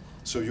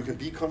 so you can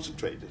be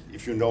concentrated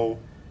if you know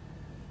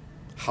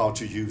how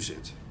to use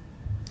it.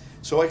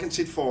 So I can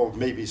sit for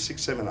maybe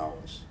 6-7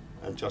 hours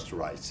and just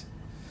write.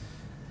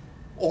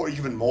 Or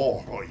even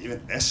more, or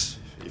even less,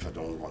 if I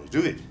don't want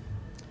to do it.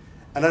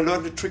 And I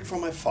learned a trick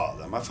from my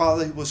father. My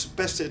father, he was the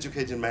best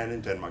educated man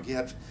in Denmark.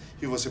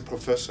 He was a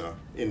professor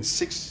in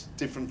 6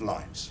 different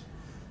lines.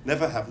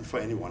 Never happened for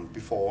anyone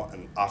before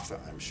and after,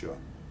 I'm sure.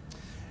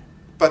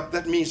 But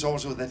that means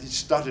also that he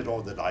studied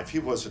all the life. He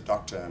was a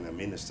doctor and a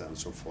minister and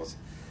so forth.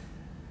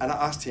 And I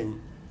asked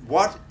him,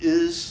 what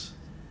is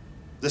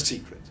the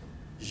secret?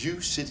 You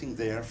sitting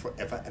there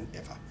forever and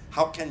ever.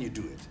 How can you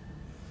do it?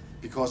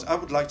 Because I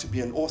would like to be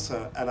an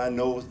author and I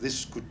know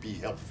this could be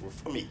helpful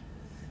for me.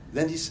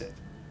 Then he said,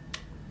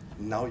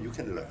 now you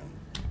can learn.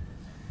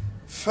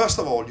 First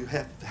of all, you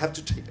have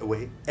to take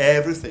away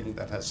everything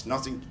that has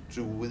nothing to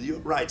do with your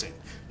writing.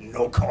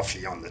 No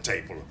coffee on the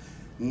table,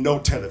 no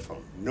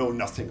telephone, no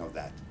nothing of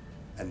that.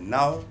 And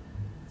now,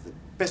 the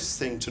best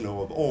thing to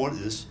know of all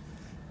is,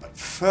 but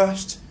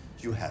first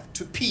you have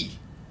to pee.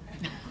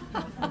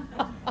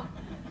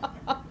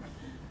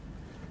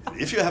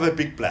 If you have a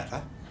big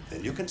bladder,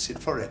 then you can sit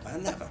forever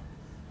and ever.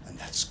 And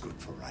that's good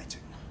for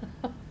writing.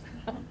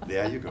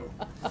 There you go.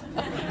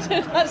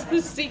 So that's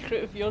the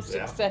secret of your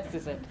success,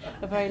 is it?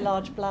 A very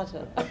large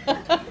bladder.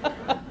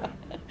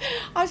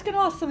 I was going to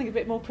ask something a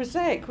bit more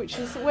prosaic, which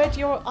is, where do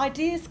your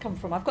ideas come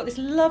from? I've got this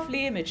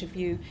lovely image of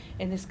you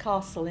in this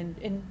castle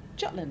in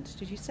Jutland,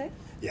 did you say?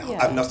 Yeah,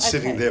 I'm not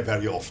sitting there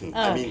very often.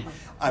 I mean,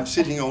 I'm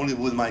sitting only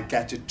with my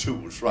gadget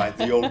tools, right?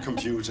 The old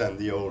computer and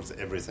the old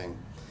everything.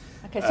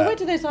 Okay, so where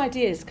do those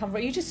ideas come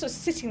from? Are you just sort of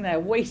sitting there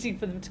waiting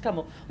for them to come?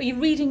 Or are you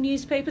reading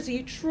newspapers? Are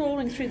you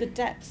trawling through the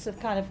depths of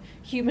kind of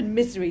human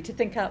misery to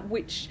think out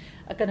which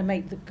are going to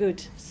make the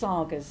good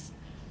sagas?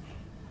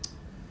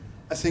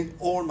 I think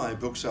all my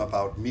books are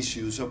about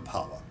misuse of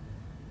power.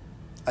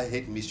 I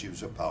hate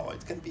misuse of power.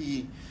 It can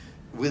be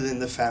within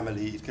the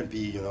family, it can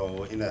be,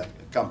 in a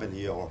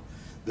company, or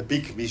the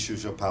big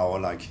misuse of power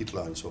like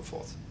Hitler and so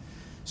forth.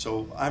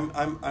 So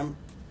I'm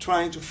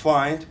trying to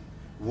find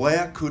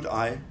where could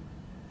I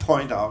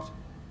point out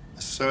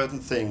a certain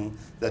thing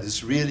that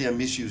is really a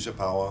misuse of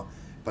power,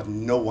 but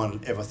no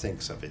one ever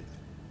thinks of it.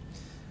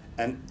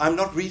 And I'm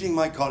not reading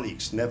my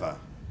colleagues, never,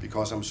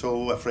 because I'm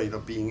so afraid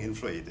of being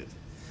inflated.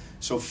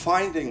 So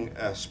finding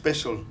a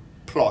special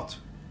plot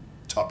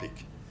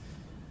topic,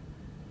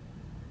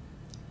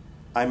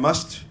 I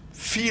must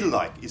feel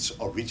like it's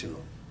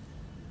original,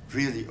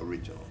 really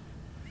original.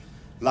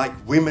 Like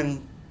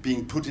women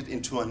being put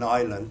into an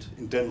island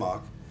in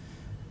Denmark.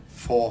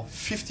 For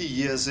 50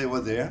 years they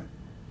were there,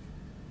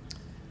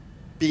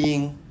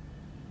 being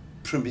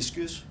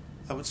promiscuous,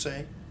 I would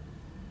say.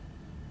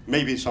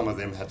 Maybe some of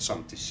them had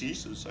some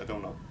diseases, I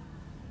don't know.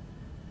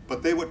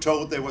 But they were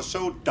told they were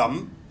so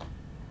dumb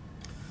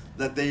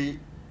that they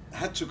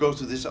had to go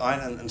to this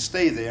island and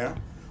stay there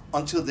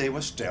until they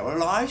were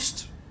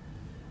sterilized.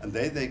 And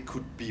then they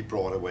could be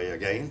brought away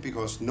again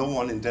because no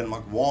one in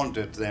Denmark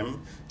wanted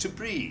them to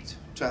breed,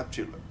 to have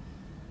children.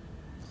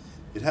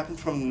 It happened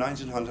from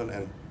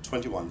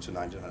 1921 to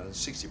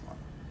 1961.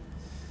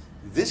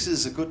 This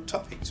is a good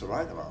topic to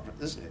write about,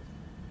 isn't it?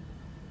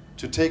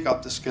 To take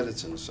up the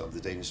skeletons of the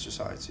Danish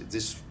society,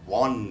 this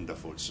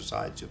wonderful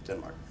society of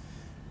Denmark.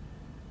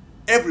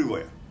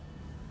 Everywhere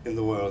in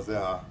the world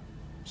there are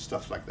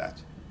stuff like that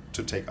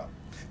to take up.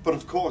 But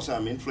of course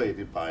I'm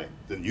inflated by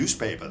the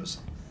newspapers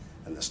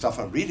and the stuff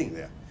I'm reading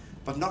there,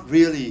 but not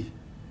really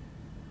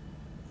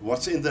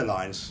what's in the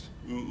lines,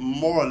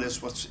 more or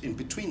less what's in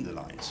between the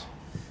lines.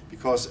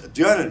 Because a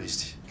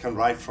journalist can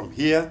write from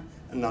here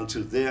and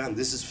until there, and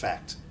this is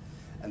fact.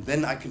 And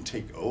then I can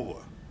take over.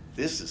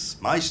 This is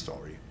my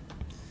story.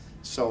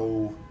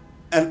 So,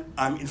 and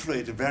I'm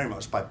influenced very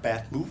much by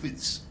bad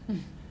movies.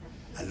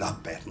 I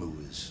love bad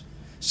movies.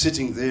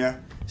 Sitting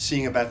there,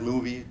 seeing a bad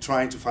movie,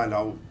 trying to find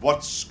out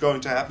what's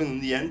going to happen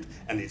in the end,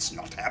 and it's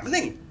not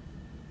happening.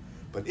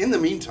 But in the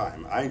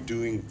meantime, I'm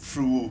doing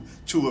through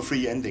 2 or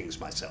 3 endings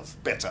myself,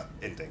 better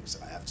endings,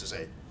 I have to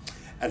say.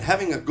 And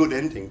having a good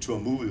ending to a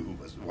movie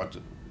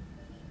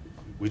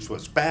which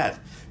was bad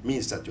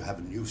means that you have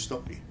a new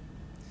story.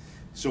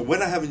 So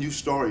when I have a new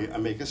story, I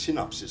make a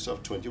synopsis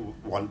of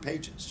 21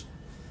 pages.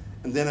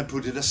 And then I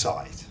put it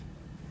aside.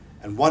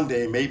 And one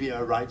day, maybe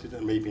I write it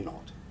and maybe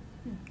not.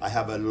 I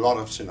have a lot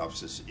of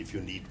synopsis if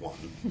you need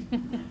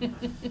one.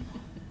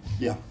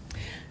 Yeah.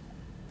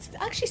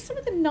 Actually, some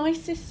of the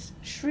nicest,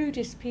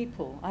 shrewdest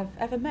people I've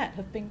ever met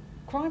have been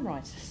crime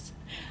writers.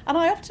 And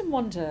I often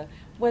wonder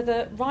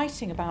whether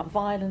writing about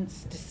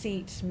violence,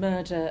 deceit,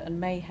 murder and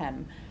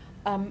mayhem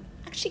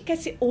actually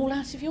gets it all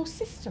out of your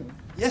system.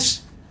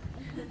 Yes.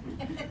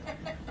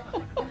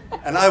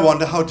 And I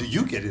wonder, how do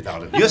you get it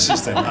out of your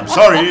system? I'm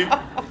sorry.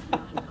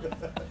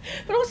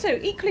 But also,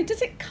 equally,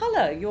 does it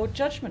colour your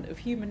judgment of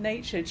human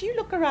nature? Do you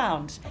look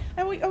around?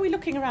 Are we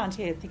looking around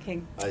here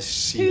thinking, I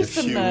see who's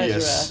a few, the murderer?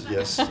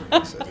 yes,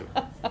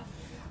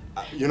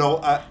 I do.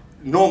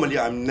 Normally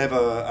I'm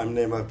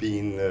never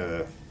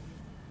been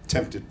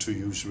tempted to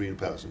use real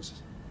persons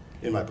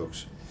in my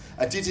books.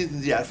 I did it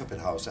in the Alphabet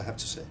House, I have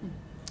to say.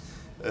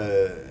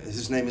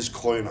 His name is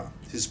Kröner.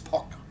 He's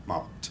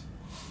pockmarked.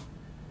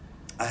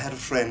 I had a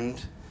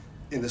friend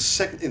in the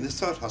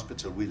 3rd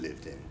hospital we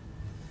lived in,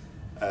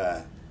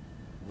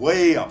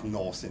 way up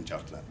north in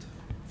Jutland,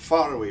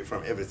 far away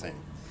from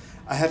everything.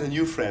 I had a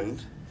new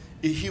friend.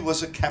 He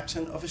was a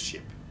captain of a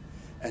ship,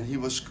 and he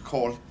was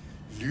called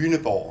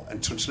Lyneborg,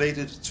 and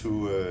translated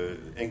to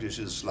English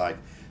is like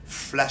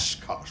Flash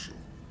Castle.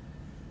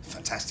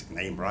 Fantastic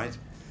name, right?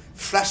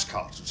 Flash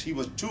Castles. He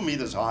was 2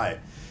 meters high,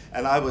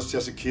 and I was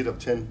just a kid of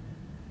 10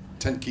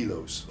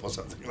 kilos or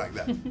something like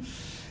that.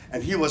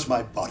 And he was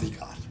my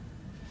bodyguard.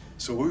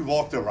 So we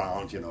walked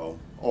around,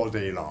 all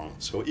day long.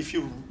 So if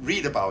you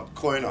read about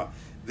Kröner,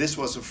 this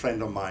was a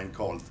friend of mine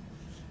called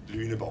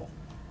Lyneborg.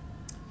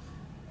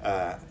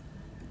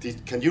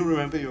 Can you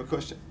remember your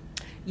question?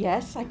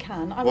 Yes, I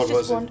can. I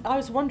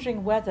was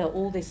wondering whether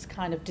all this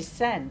kind of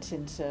descent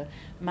into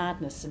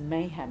madness and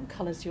mayhem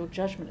colours your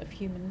judgment of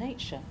human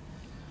nature.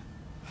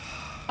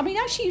 I mean,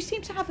 actually, you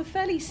seem to have a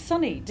fairly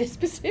sunny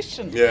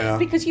disposition. Yeah.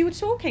 Because you were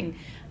talking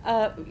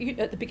at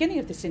the beginning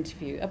of this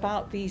interview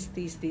about these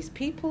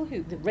people,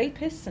 the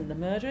rapists and the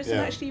murderers, and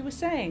actually you were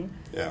saying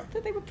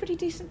that they were pretty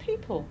decent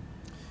people.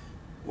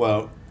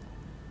 Well,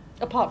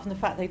 apart from the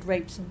fact they'd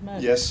raped and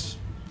murdered. Yes.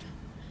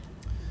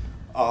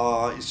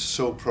 It's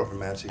so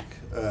problematic.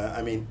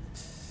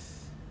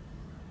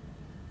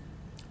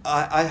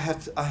 I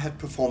had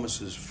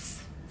performances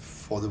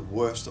for the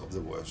worst of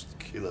the worst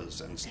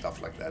killers and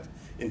stuff like that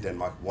in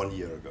Denmark 1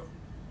 year ago.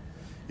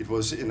 It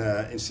was in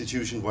an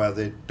institution where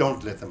they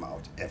don't let them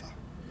out ever.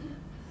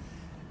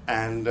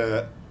 And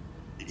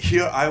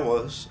here I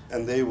was,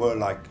 and they were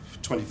like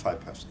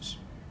 25 persons.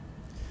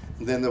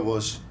 And then there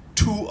was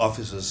 2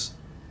 officers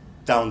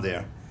down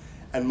there,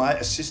 and my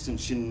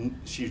assistant,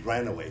 she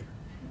ran away.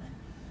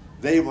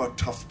 They were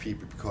tough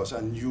people because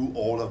I knew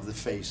all of the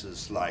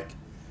faces, like,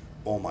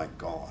 oh my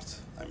God,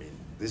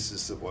 this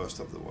is the worst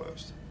of the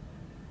worst.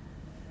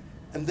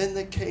 And then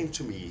they came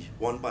to me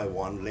one by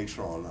one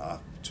later on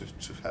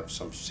to have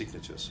some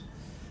signatures.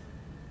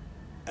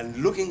 And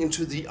looking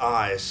into the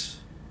eyes,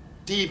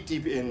 deep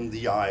in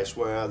the eyes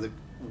where the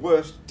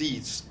worst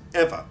deeds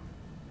ever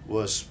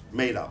was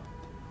made up,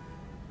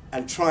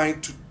 and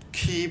trying to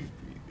keep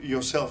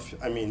yourself,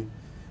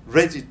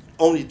 ready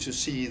only to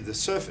see the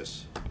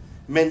surface,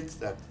 meant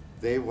that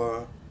they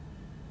were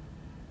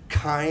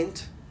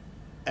kind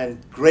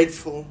and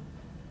grateful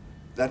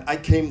that I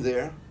came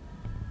there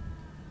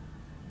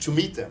to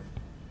meet them.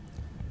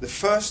 The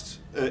first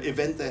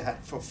event they had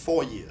for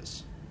 4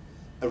 years,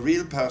 a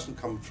real person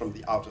come from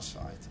the outer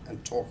side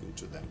and talking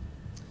to them,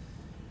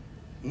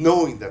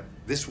 knowing that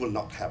this will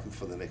not happen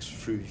for the next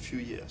few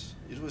years.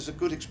 It was a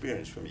good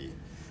experience for me.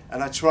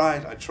 And I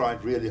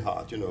tried really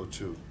hard,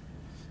 to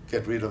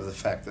get rid of the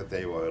fact that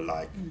they were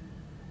like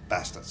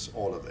bastards,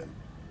 all of them.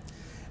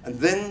 And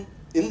then,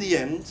 in the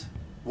end,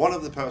 one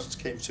of the persons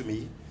came to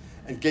me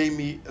and gave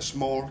me a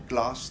small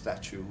glass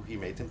statue he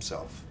made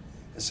himself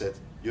and said,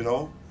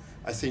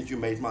 I think you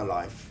made my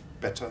life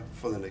better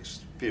for the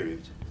next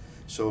period.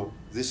 So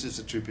this is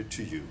a tribute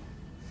to you.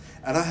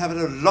 And I have had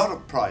a lot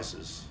of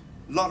prizes,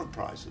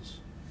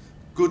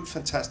 good,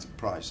 fantastic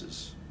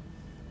prizes.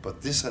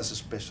 But this has a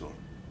special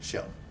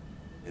shell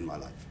in my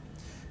life.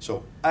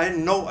 So I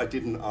know I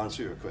didn't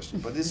answer your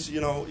question, but it's,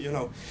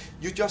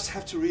 you just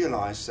have to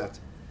realize that,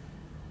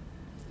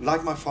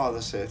 like my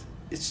father said,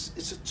 it's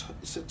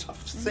a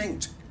tough thing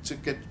to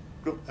get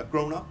a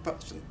grown-up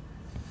person.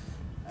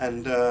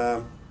 And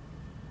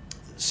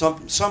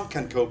some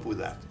can cope with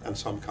that and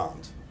some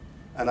can't.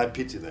 And I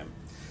pity them.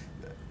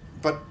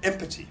 But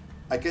empathy,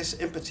 I guess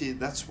empathy,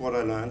 that's what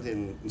I learned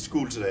in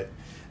school today.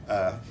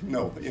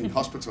 In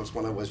hospitals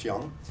when I was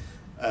young.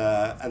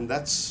 And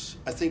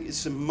I think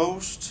it's the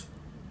most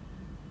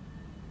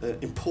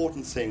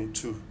important thing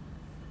to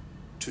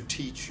to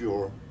teach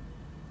your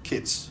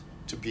kids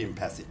to be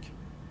empathic.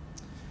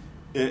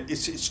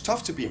 It's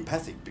tough to be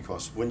empathic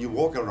because when you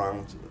walk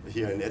around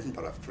here in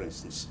Edinburgh, for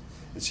instance,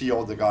 and see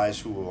all the guys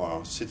who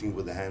are sitting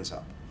with their hands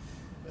up,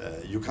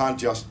 you can't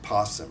just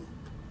pass them,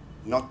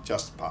 not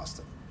just pass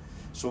them.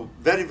 So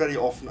very, very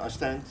often I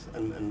stand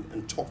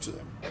and talk to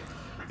them.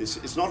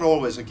 It's not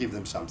always I give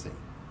them something,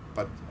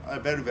 but I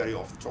very, very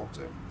often talk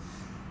to them.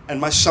 And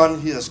my son,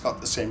 he has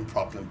got the same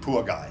problem,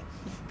 poor guy,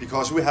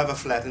 because we have a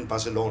flat in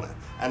Barcelona,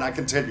 and I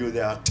can tell you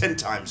there are 10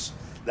 times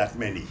that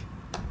many.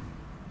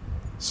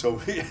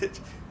 So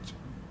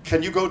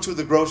can you go to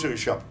the grocery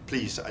shop,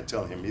 please? I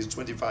tell him. He's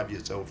 25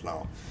 years old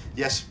now.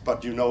 Yes,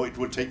 but you know, it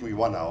would take me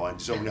 1 hour, and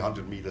it's only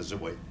 100 meters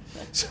away.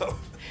 So,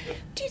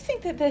 do you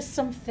think that there's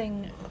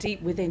something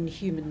deep within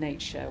human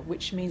nature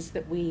which means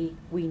that we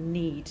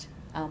need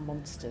our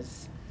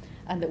monsters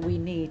and that we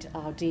need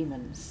our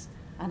demons?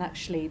 And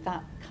actually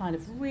that kind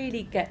of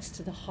really gets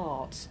to the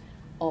heart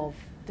of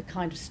the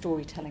kind of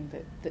storytelling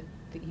that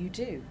you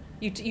do.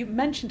 You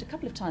mentioned a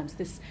couple of times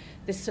this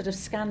sort of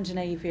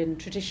Scandinavian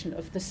tradition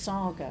of the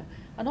saga,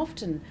 and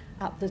often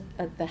at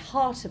the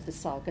heart of the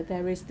saga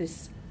there is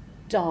this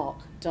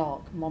dark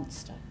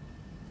monster.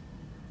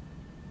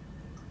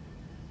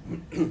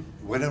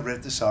 When I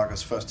read the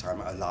sagas first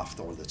time, I laughed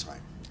all the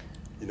time.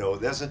 You know,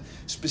 there's a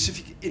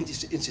specific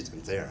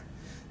incident there.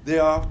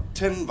 There are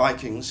 10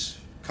 Vikings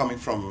coming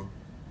from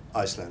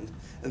Iceland,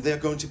 and they're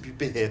going to be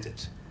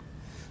beheaded.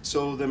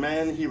 So the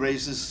man, he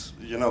raises,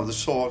 the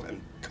sword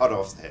and cut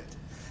off the head.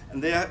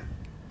 And they are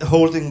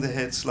holding the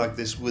heads like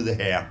this with the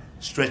hair,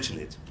 stretching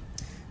it.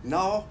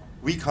 Now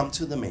we come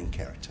to the main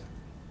character.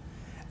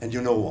 And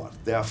you know what?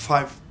 There are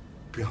 5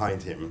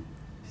 behind him.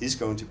 He's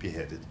going to be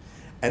beheaded.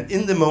 And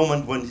in the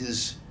moment when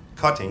he's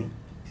cutting,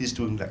 he's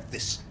doing like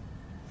this.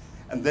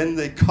 And then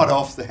they cut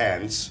off the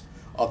hands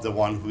of the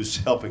one who's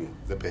helping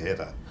the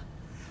beheader.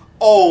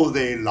 Oh,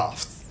 they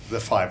laughed,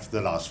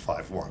 the last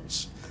 5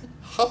 ones.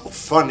 How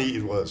funny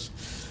it was.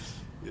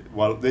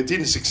 Well, they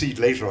didn't succeed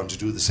later on to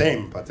do the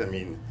same, but I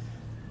mean,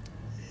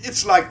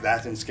 it's like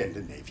that in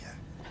Scandinavia.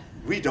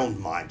 We don't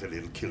mind a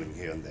little killing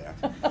here and there.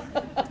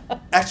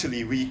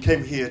 Actually, we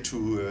came here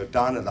to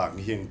Danelagen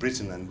here in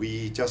Britain, and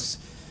we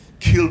just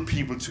kill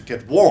people to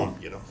get warm,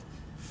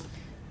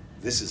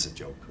 This is a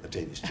joke, a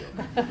Danish joke.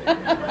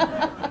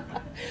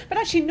 But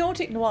actually,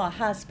 Nordic noir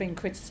has been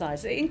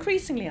criticised,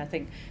 increasingly, I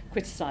think,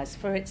 criticised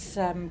for its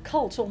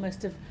cult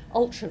almost of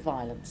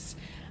ultra-violence.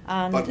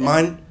 But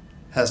mine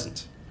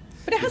hasn't.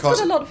 But it has got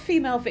a lot of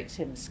female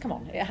victims. Come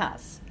on, it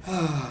has.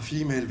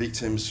 Female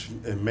victims,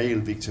 male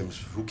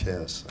victims, who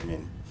cares? I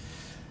mean,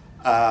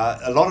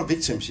 a lot of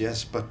victims,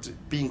 yes, but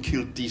being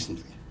killed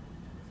decently.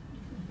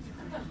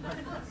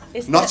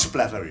 Not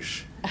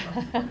splatterish.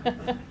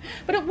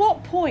 But at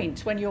what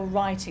point when you're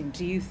writing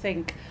do you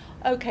think,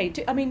 okay,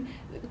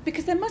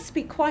 because there must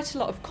be quite a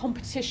lot of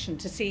competition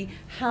to see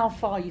how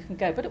far you can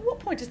go, but at what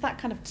point does that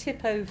kind of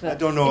tip over? I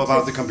don't know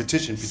about the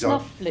competition.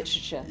 Snuff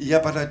literature. Yeah,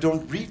 but I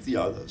don't read the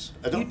others.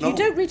 I don't know. You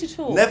don't read at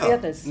all? Never. The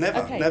others? Never,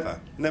 okay.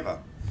 never.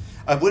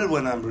 I will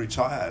when I'm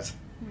retired.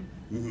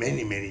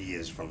 Many, many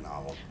years from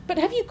now. But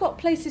have you got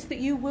places that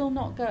you will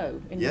not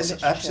go in your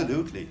literature?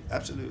 Yes,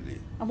 absolutely.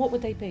 And what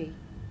would they be?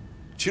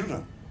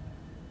 Children.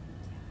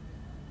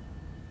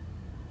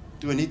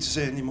 Do I need to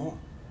say any more?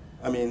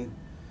 I mean,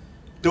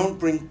 don't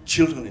bring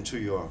children into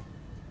your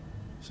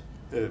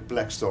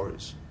black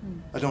stories.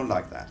 I don't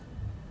like that.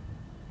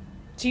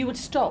 So you would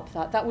stop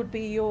that? That would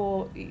be you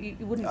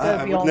wouldn't go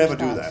I beyond would never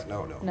that? do that.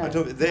 No. No. I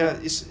don't.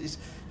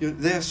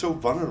 They're so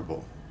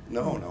vulnerable.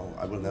 No,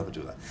 I will never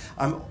do that.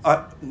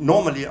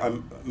 Normally,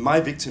 my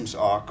victims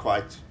are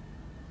quite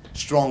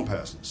strong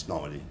persons.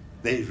 Normally,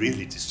 they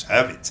really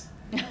deserve it.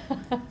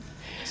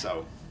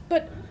 So.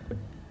 But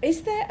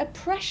is there a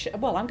pressure?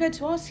 Well, I'm going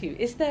to ask you: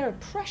 is there a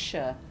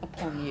pressure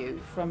upon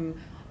you from,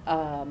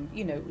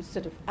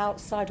 sort of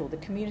outside, or the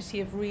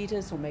community of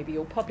readers, or maybe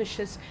your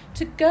publishers,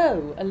 to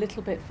go a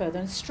little bit further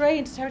and stray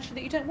into territory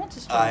that you don't want to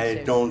stray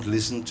into? I don't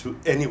listen to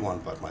anyone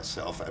but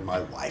myself and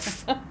my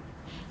wife.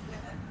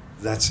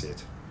 That's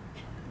it.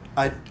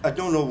 I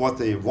don't know what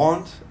they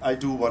want. I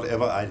do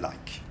whatever I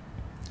like.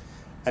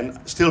 And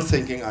still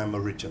thinking I'm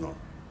original.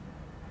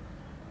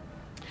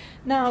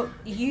 Now,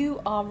 you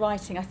are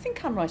writing, I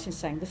think I'm right in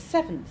saying, the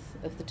 7th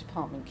of the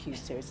Department Q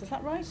series. Is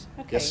that right?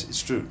 Okay. Yes,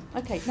 it's true.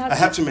 Okay. Now, I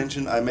have to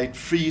mention I made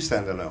 3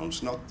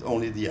 standalones, not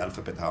only the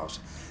Alphabet House.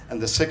 And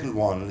the second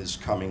one is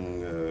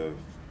coming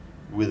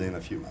within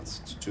a few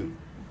months, too.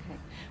 Okay.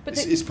 But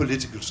it's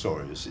political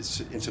stories.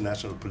 It's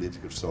international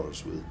political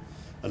stories with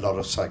a lot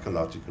of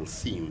psychological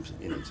themes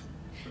in it.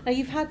 Now,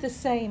 you've had the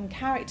same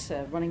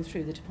character running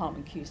through the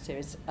Department Q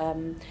series,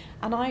 and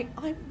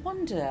I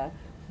wonder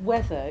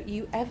whether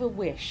you ever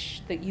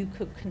wish that you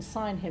could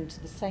consign him to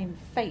the same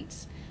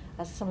fate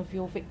as some of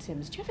your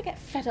victims. Do you ever get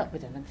fed up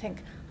with him and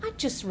think, I'd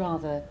just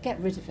rather get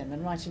rid of him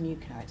and write a new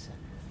character?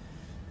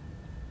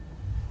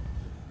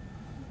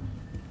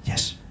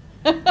 Yes.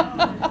 No.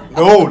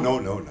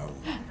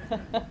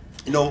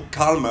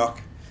 Karl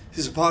Mørck,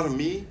 he's a part of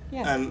me,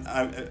 yes. and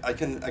I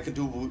can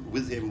do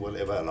with him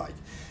whatever I like.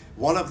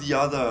 One of the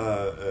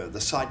other, the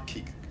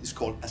sidekick, is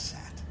called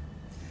Assad.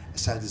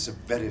 Assad is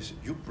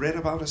you've read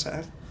about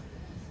Assad?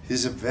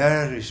 He's a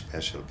very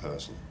special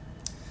person.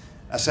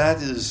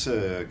 Assad is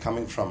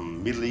coming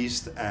from Middle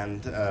East,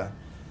 and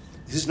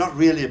he's not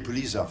really a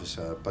police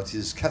officer, but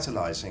he's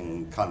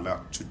catalyzing Karl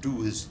Marx to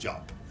do his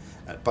job.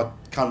 But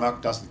Karl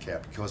Marx doesn't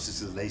care because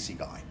he's a lazy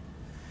guy.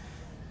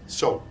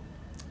 So,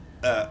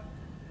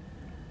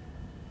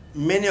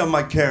 many of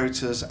my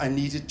characters, I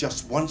needed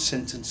just one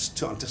sentence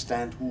to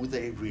understand who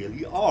they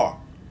really are.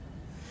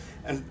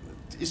 And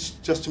it's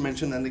just to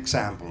mention an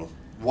example,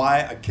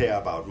 why I care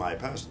about my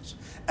persons.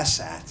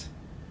 Assad,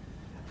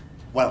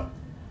 well,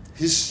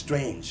 he's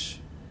strange,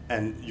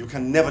 and you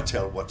can never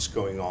tell what's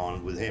going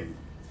on with him.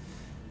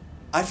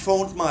 I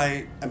phoned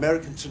my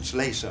American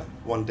translator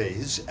one day.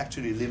 He's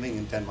actually living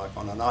in Denmark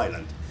on an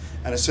island.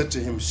 And I said to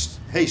him,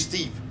 "Hey,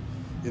 Steve,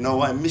 you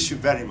know, I miss you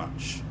very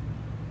much.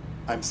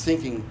 I'm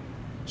thinking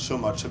so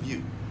much of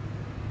you."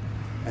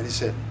 And he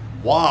said,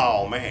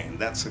 "Wow, man,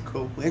 that's a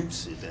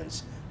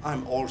coincidence.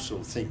 I'm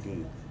also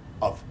thinking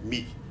of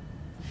me."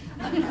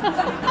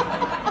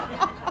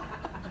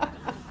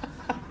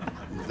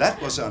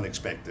 That was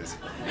unexpected.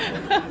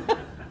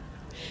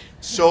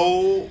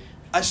 So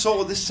I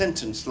saw this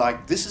sentence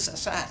like, this is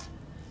Assad.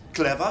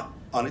 Clever,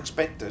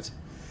 unexpected.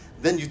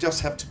 Then you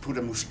just have to put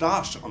a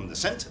moustache on the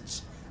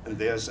sentence, and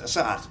there's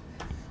Assad.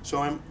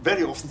 So I'm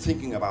very often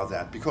thinking about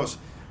that, because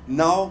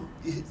now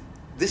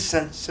this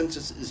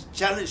sentence is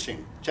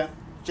challenging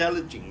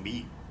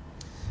me.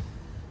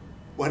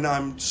 When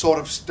I'm sort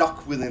of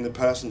stuck within a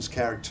person's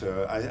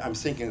character, I'm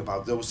thinking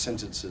about those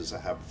sentences I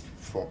have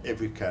for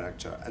every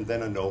character, and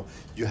then I know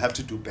you have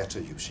to do better,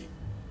 you see.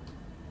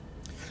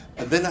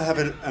 And then I have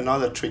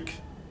another trick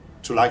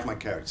to like my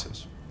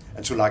characters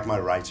and to like my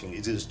writing.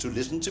 It is to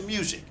listen to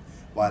music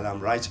while I'm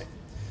writing.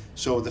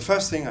 So the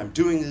first thing I'm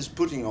doing is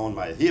putting on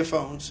my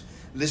earphones,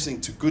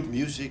 listening to good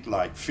music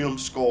like film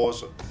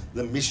scores,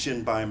 The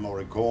Mission by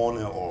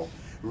Morricone, or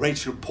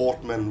Rachel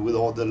Portman with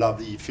all the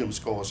lovely film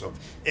scores of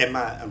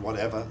Emma and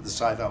whatever, the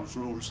Sidehouse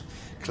Rules.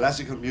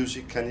 Classical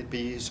music, can it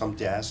be some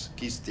jazz,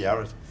 Keith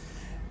Jarrett.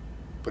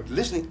 But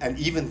listening, and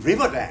even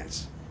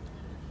Riverdance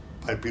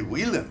by Bill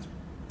Wieland,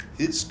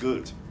 it's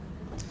good.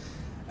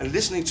 And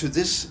listening to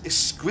this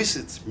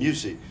exquisite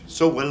music,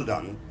 so well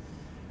done,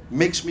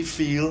 makes me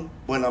feel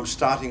when I'm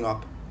starting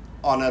up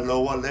on a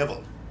lower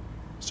level,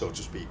 so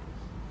to speak.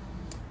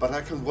 But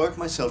I can work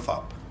myself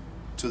up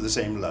to the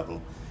same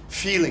level,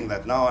 feeling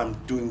that now I'm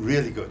doing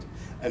really good.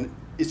 And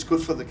it's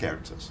good for the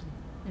characters.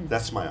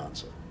 That's my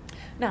answer.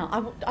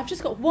 Now, I've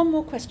just got one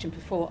more question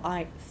before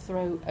I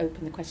throw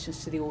open the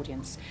questions to the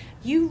audience.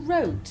 You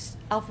wrote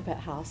Alphabet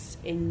House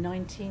in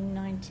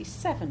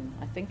 1997,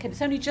 I think, and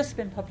it's only just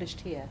been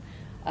published here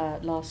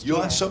last year.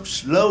 You are so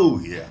slow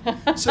here.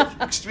 So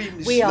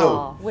extremely we slow.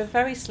 are. We're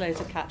very slow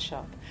to catch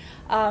up.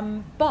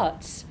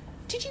 But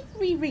did you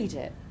reread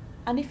it?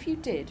 And if you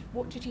did,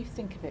 what did you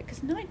think of it?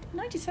 Because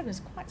 97 is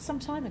quite some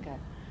time ago.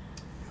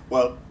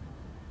 Well,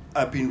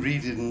 I've been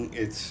reading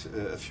it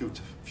a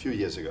few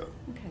years ago.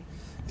 Okay.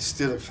 It's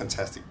still a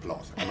fantastic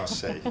plot, I must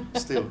say.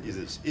 Still, it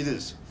is. It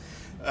is.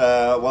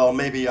 Well,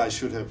 maybe I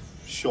should have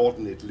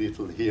shortened it a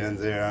little here and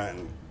there.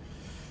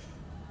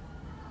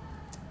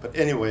 But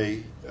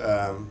anyway,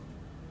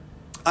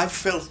 I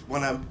felt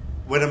when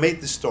I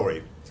made the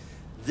story,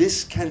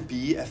 this can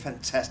be a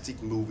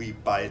fantastic movie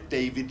by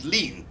David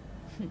Lean,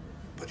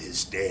 but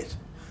he's dead.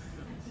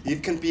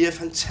 It can be a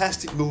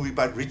fantastic movie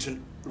by Richard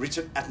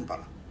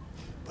Attenborough,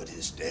 but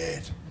he's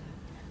dead.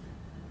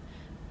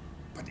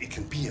 But it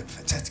can be a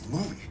fantastic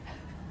movie.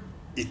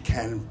 It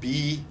can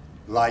be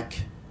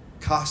like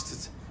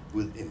casted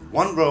within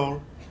one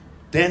role,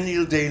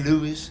 Daniel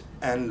Day-Lewis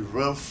and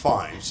Ralph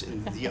Fiennes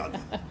in the other.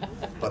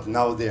 But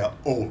now they are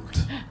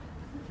old.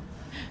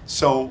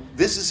 So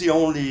this is the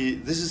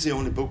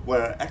only book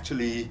where I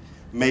actually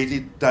made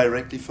it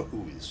directly for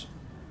movies.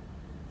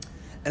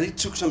 And it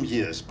took some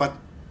years, but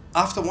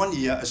after 1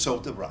 year I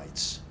sold the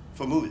rights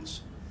for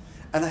movies.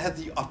 And I had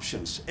the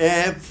options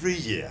every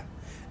year.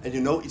 And you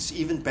know, it's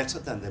even better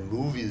than the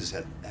movies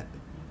had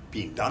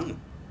been done.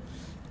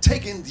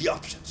 Take in the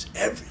options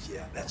every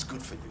year. That's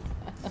good for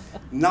you.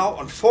 Now,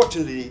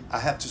 unfortunately, I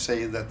have to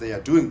say that they are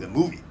doing the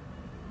movie.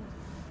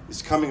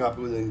 It's coming up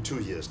within 2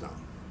 years now.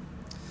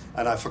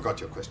 And I forgot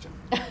your question.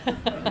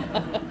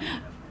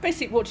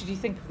 Basically, what did you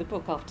think of the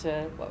book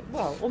after,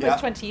 well, almost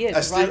 20 years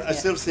of writing it? I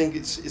still think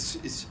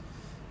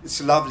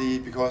it's lovely,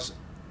 because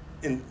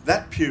in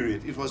that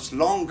period, it was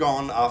long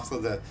gone after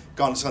the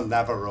Guns of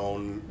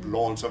Navarone,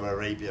 Lawrence of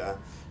Arabia,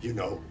 you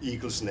know,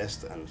 Eagle's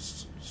Nest and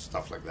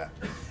stuff like that.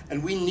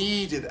 And we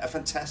needed a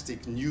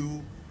fantastic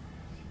new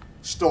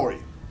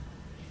story.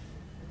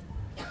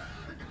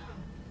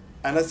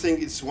 And I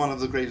think it's one of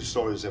the greatest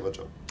stories ever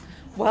told.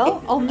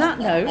 Well, on that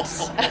note,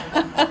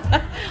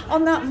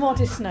 on that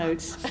modest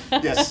note,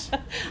 yes,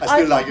 I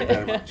still like it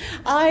very much.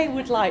 I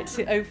would like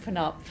to open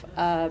up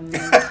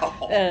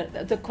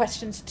the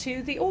questions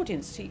to the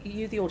audience, to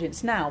you, the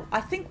audience. Now, I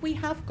think we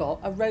have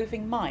got a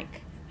roving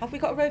mic. Have we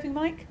got a roving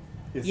mic?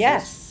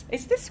 Yes.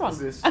 It's this one. It's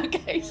this.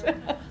 Okay.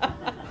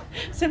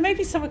 So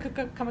maybe someone could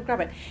come and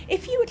grab it.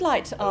 If you would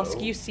like to ask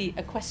Hello. Jussi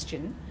a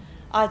question,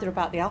 either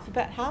about the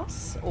Alphabet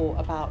House or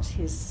about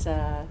his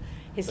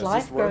Does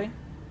life this work? growing.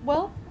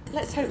 Well,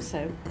 let's hope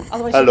so.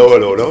 Otherwise, Hello, you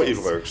can hello, take no, it it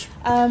to works.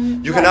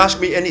 this. You can ask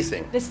me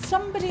anything. There's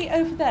somebody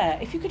over there.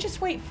 If you could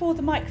just wait for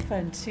the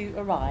microphone to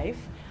arrive,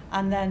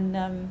 and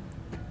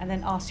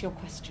then ask your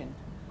question.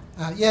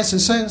 Yes, it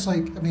sounds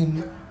like, I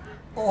mean,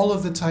 all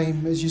of the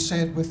time, as you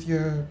said, with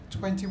your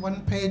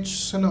 21-page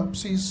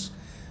synopses,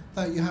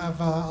 that you have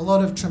a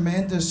lot of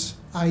tremendous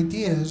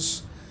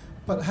ideas,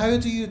 but how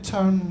do you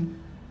turn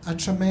a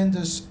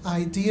tremendous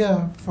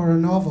idea for a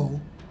novel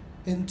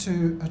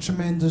into a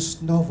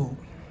tremendous novel?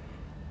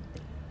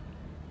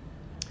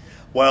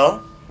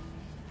 Well,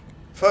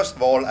 first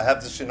of all, I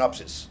have the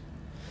synopsis.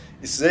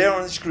 It's there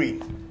on the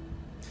screen,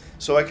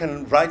 so I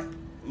can write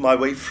my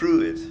way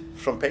through it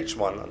from page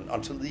 1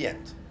 until the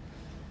end.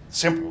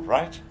 Simple,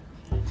 right?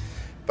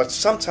 But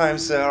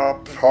sometimes there are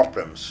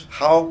problems.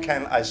 How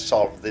can I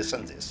solve this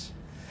and this?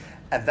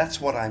 And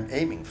that's what I'm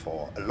aiming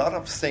for. A lot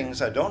of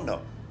things I don't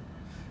know.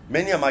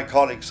 Many of my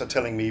colleagues are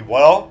telling me,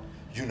 well,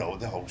 you know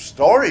the whole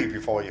story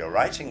before you're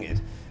writing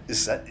it.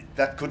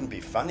 That couldn't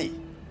be funny.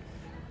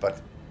 But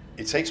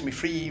it takes me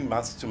 3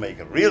 months to make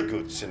a real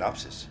good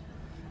synopsis.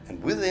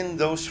 And within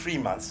those 3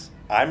 months,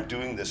 I'm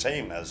doing the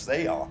same as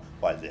they are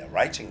while they're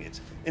writing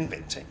it,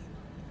 inventing.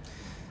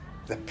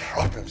 The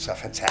problems are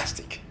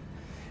fantastic.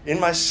 In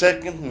my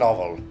second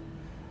novel,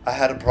 I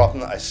had a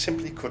problem I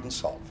simply couldn't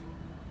solve.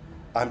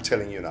 I'm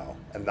telling you now,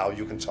 and now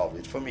you can solve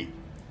it for me.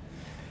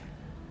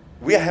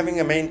 We are having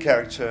a main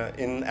character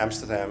in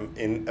Amsterdam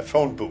in a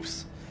phone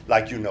booth,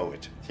 like you know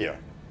it here.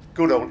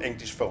 Good old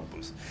English phone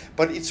booth.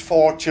 But it's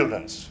for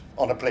children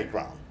on a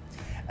playground.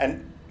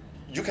 And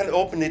you can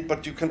open it,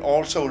 but you can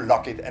also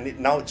lock it, and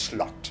now it's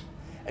locked.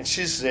 And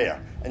she's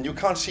there, and you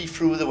can't see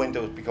through the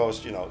windows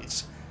because, you know,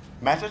 it's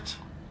matted.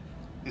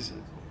 Is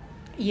it?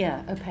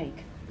 Yeah,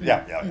 opaque.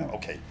 Yeah,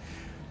 okay.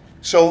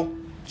 So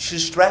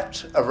she's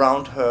strapped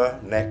around her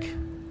neck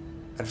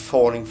and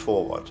falling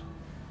forward,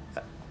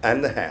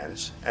 and the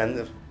hands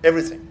and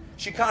everything.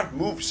 She can't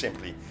move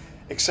simply,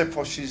 except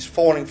for she's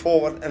falling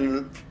forward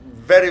and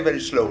very, very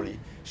slowly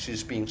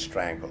she's being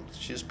strangled.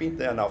 She's been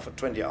there now for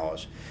 20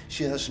 hours.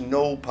 She has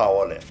no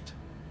power left.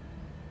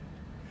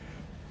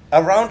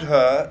 Around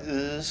her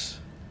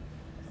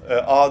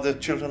are the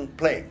children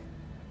playing,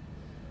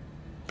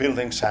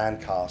 building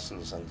sand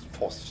castles and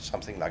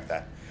something like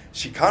that.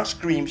 She can't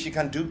scream, she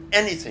can't do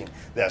anything.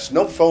 There's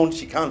no phone,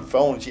 she can't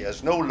phone, she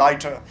has no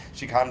lighter,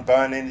 she can't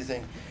burn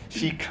anything.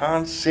 She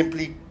can't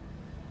simply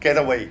get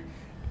away,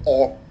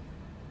 or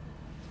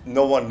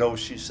no one knows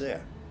she's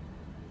there.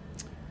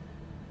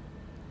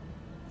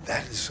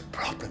 That is a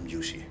problem,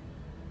 Jussi.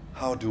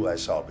 How do I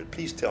solve it?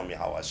 Please tell me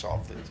how I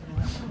solved it.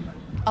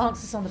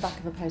 Answers on the back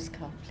of a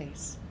postcard,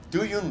 please.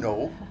 Do you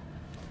know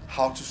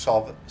how to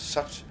solve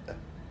such a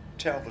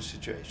terrible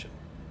situation?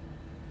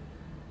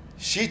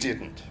 She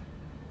didn't.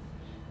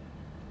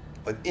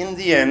 But in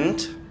the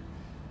end,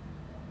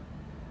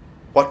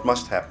 what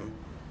must happen?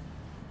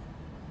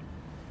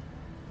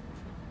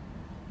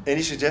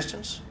 Any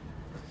suggestions?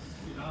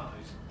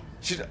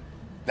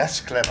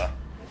 That's clever.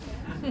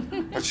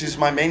 But she's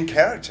my main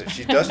character.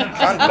 She can't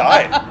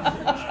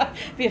die.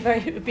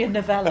 It would be a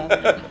novella.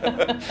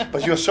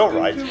 But you're so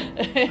right.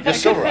 You're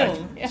so Good right.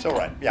 film, yeah. So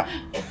right. Yeah.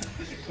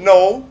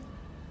 No.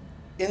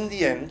 In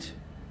the end,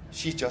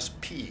 she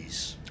just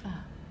pees.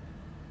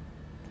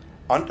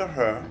 Under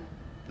her,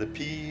 the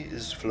pee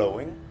is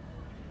flowing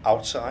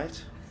outside.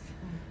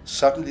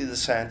 Suddenly the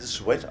sand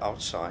is wet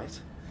outside.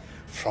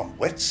 From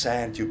wet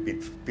sand you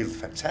build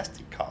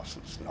fantastic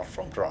castles, not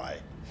from dry.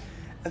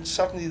 And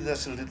suddenly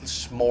there's a little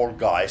small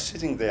guy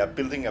sitting there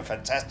building a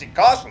fantastic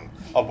castle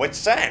of wet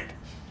sand.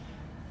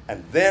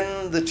 And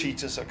then the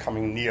teachers are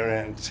coming nearer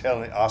and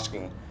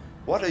asking,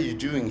 "What are you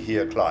doing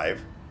here,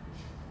 Clive?"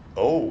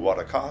 "Oh, what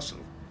a castle."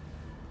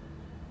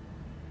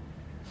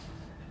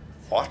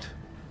 What?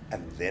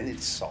 And then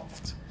it's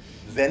solved.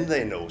 Then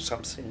they know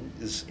something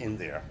is in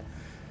there.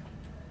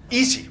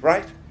 Easy,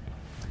 right?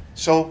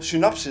 So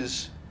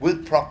synopsis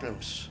with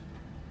problems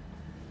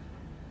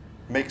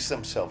makes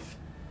themselves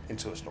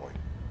into a story.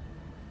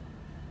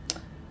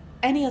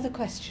 Any other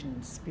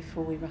questions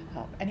before we wrap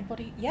up?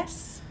 Anybody?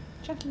 Yes?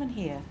 Gentleman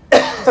here.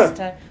 Just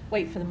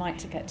wait for the mic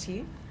to get to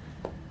you.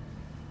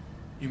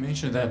 You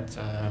mentioned that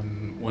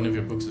one of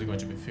your books is going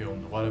to be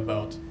filmed. What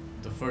about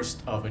the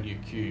first Avenue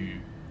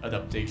Q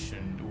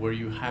adaptation? Were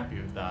you happy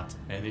with that?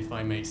 And if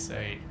I may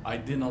say, I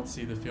did not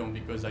see the film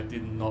because I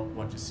did not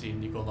want to see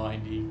Nikolai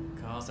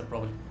Nikas, I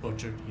probably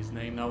butchered his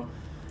name now,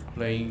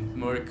 playing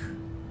Merc.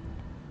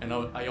 And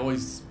I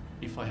always,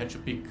 if I had to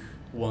pick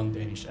one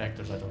Danish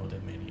actor, I don't know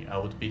that many, I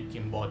would pick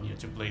Kim Bodnia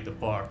to play the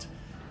part.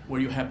 Were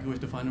you happy with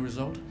the final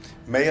result?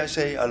 May I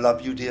say I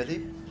love you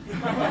dearly?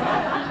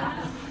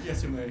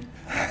 Yes, you may.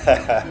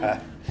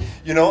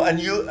 You know, I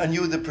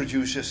knew the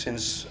producer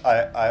since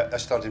I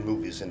studied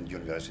movies in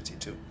university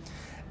too.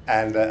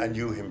 And I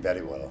knew him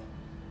very well.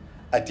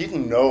 I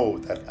didn't know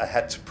that I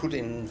had to put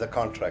in the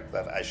contract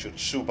that I should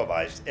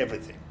supervise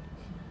everything.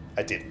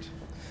 I didn't.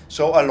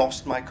 So I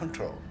lost my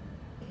control,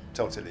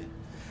 totally.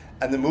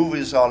 And the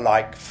movies are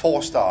like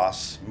 4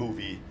 stars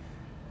movie,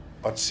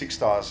 but 6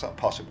 stars are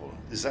possible.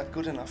 Is that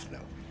good enough? No.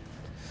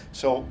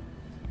 So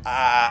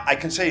I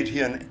can say it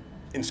here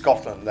in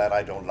Scotland that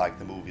I don't like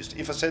the movies.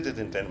 If I said it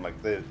in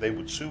Denmark, they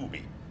would sue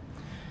me.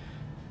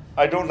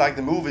 I don't like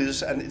the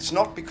movies, and it's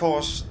not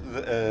because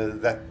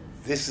that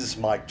this is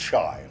my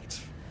child.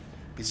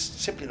 It's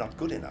simply not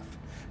good enough.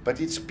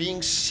 But it's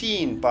being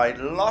seen by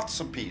lots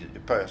of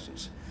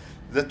persons.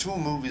 The 2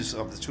 movies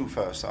of the 2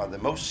 first are the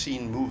most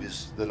seen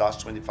movies the last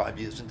 25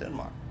 years in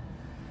Denmark.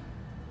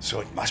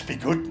 So it must be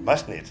good,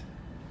 mustn't it?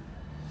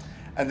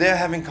 And they're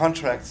having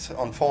contracts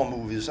on 4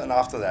 movies, and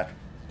after that,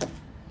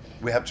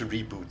 we have to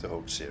reboot the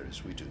whole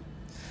series, we do.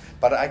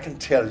 But I can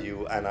tell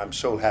you, and I'm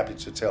so happy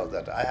to tell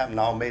that, I have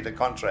now made a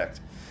contract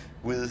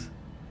with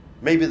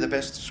maybe the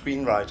best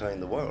screenwriter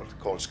in the world,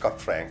 called Scott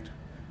Frank,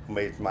 who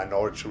made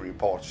Minority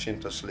Report,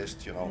 Schindler's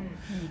List, you know,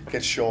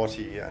 Get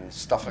Shorty and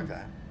stuff like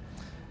that.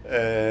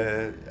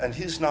 And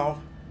he's now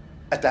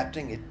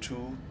adapting it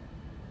to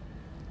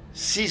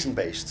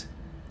season-based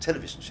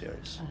television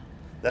series.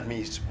 That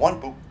means 1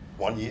 book,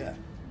 1 year.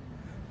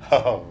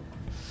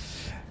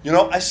 You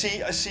know, I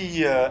see a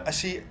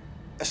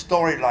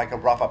story like a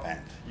rubber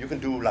band. You can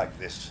do like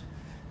this,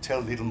 tell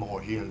a little more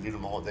here, a little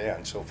more there,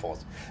 and so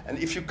forth. And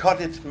if you cut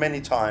it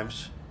many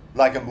times,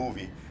 like a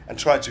movie, and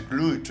try to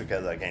glue it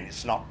together again,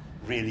 it's not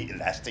really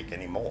elastic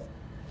anymore.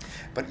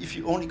 But if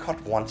you only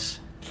cut once,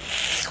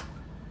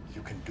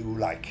 you can do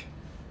like,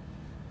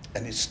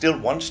 and it's still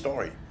one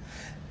story.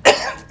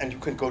 And you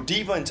can go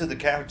deeper into the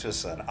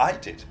characters than I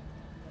did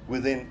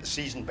within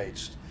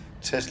season-based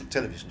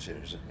television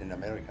series in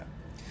America.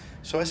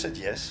 So I said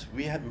yes,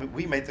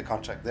 we made the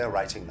contract, they're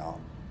writing now.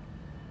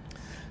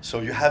 So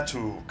you have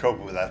to cope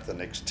with that the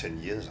next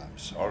 10 years, I'm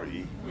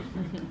sorry.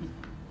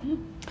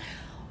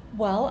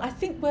 Well, I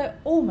think we're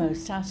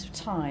almost out of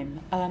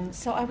time.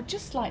 So I would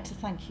just like to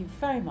thank you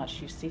very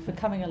much, Jussi, for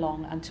coming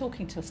along and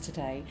talking to us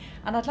today.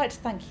 And I'd like to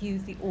thank you,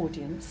 the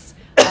audience,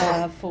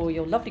 for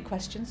your lovely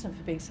questions and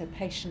for being so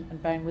patient and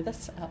bearing with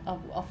us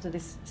after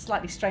this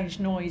slightly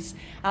strange noise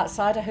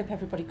outside. I hope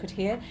everybody could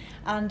hear.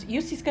 And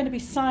Jussi's going to be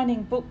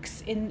signing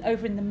books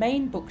over in the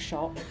main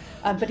bookshop.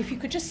 But if you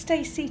could just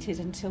stay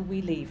seated until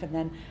we leave, and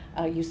then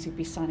Jussi will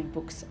be signing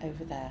books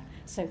over there.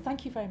 So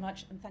thank you very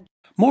much, and thank you.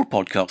 More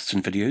podcasts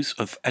and videos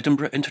of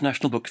Edinburgh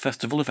International Book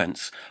Festival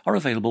events are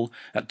available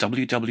at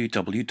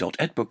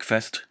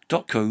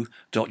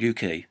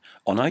www.edbookfest.co.uk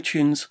on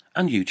iTunes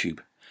and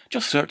YouTube.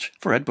 Just search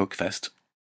for Ed Book Fest.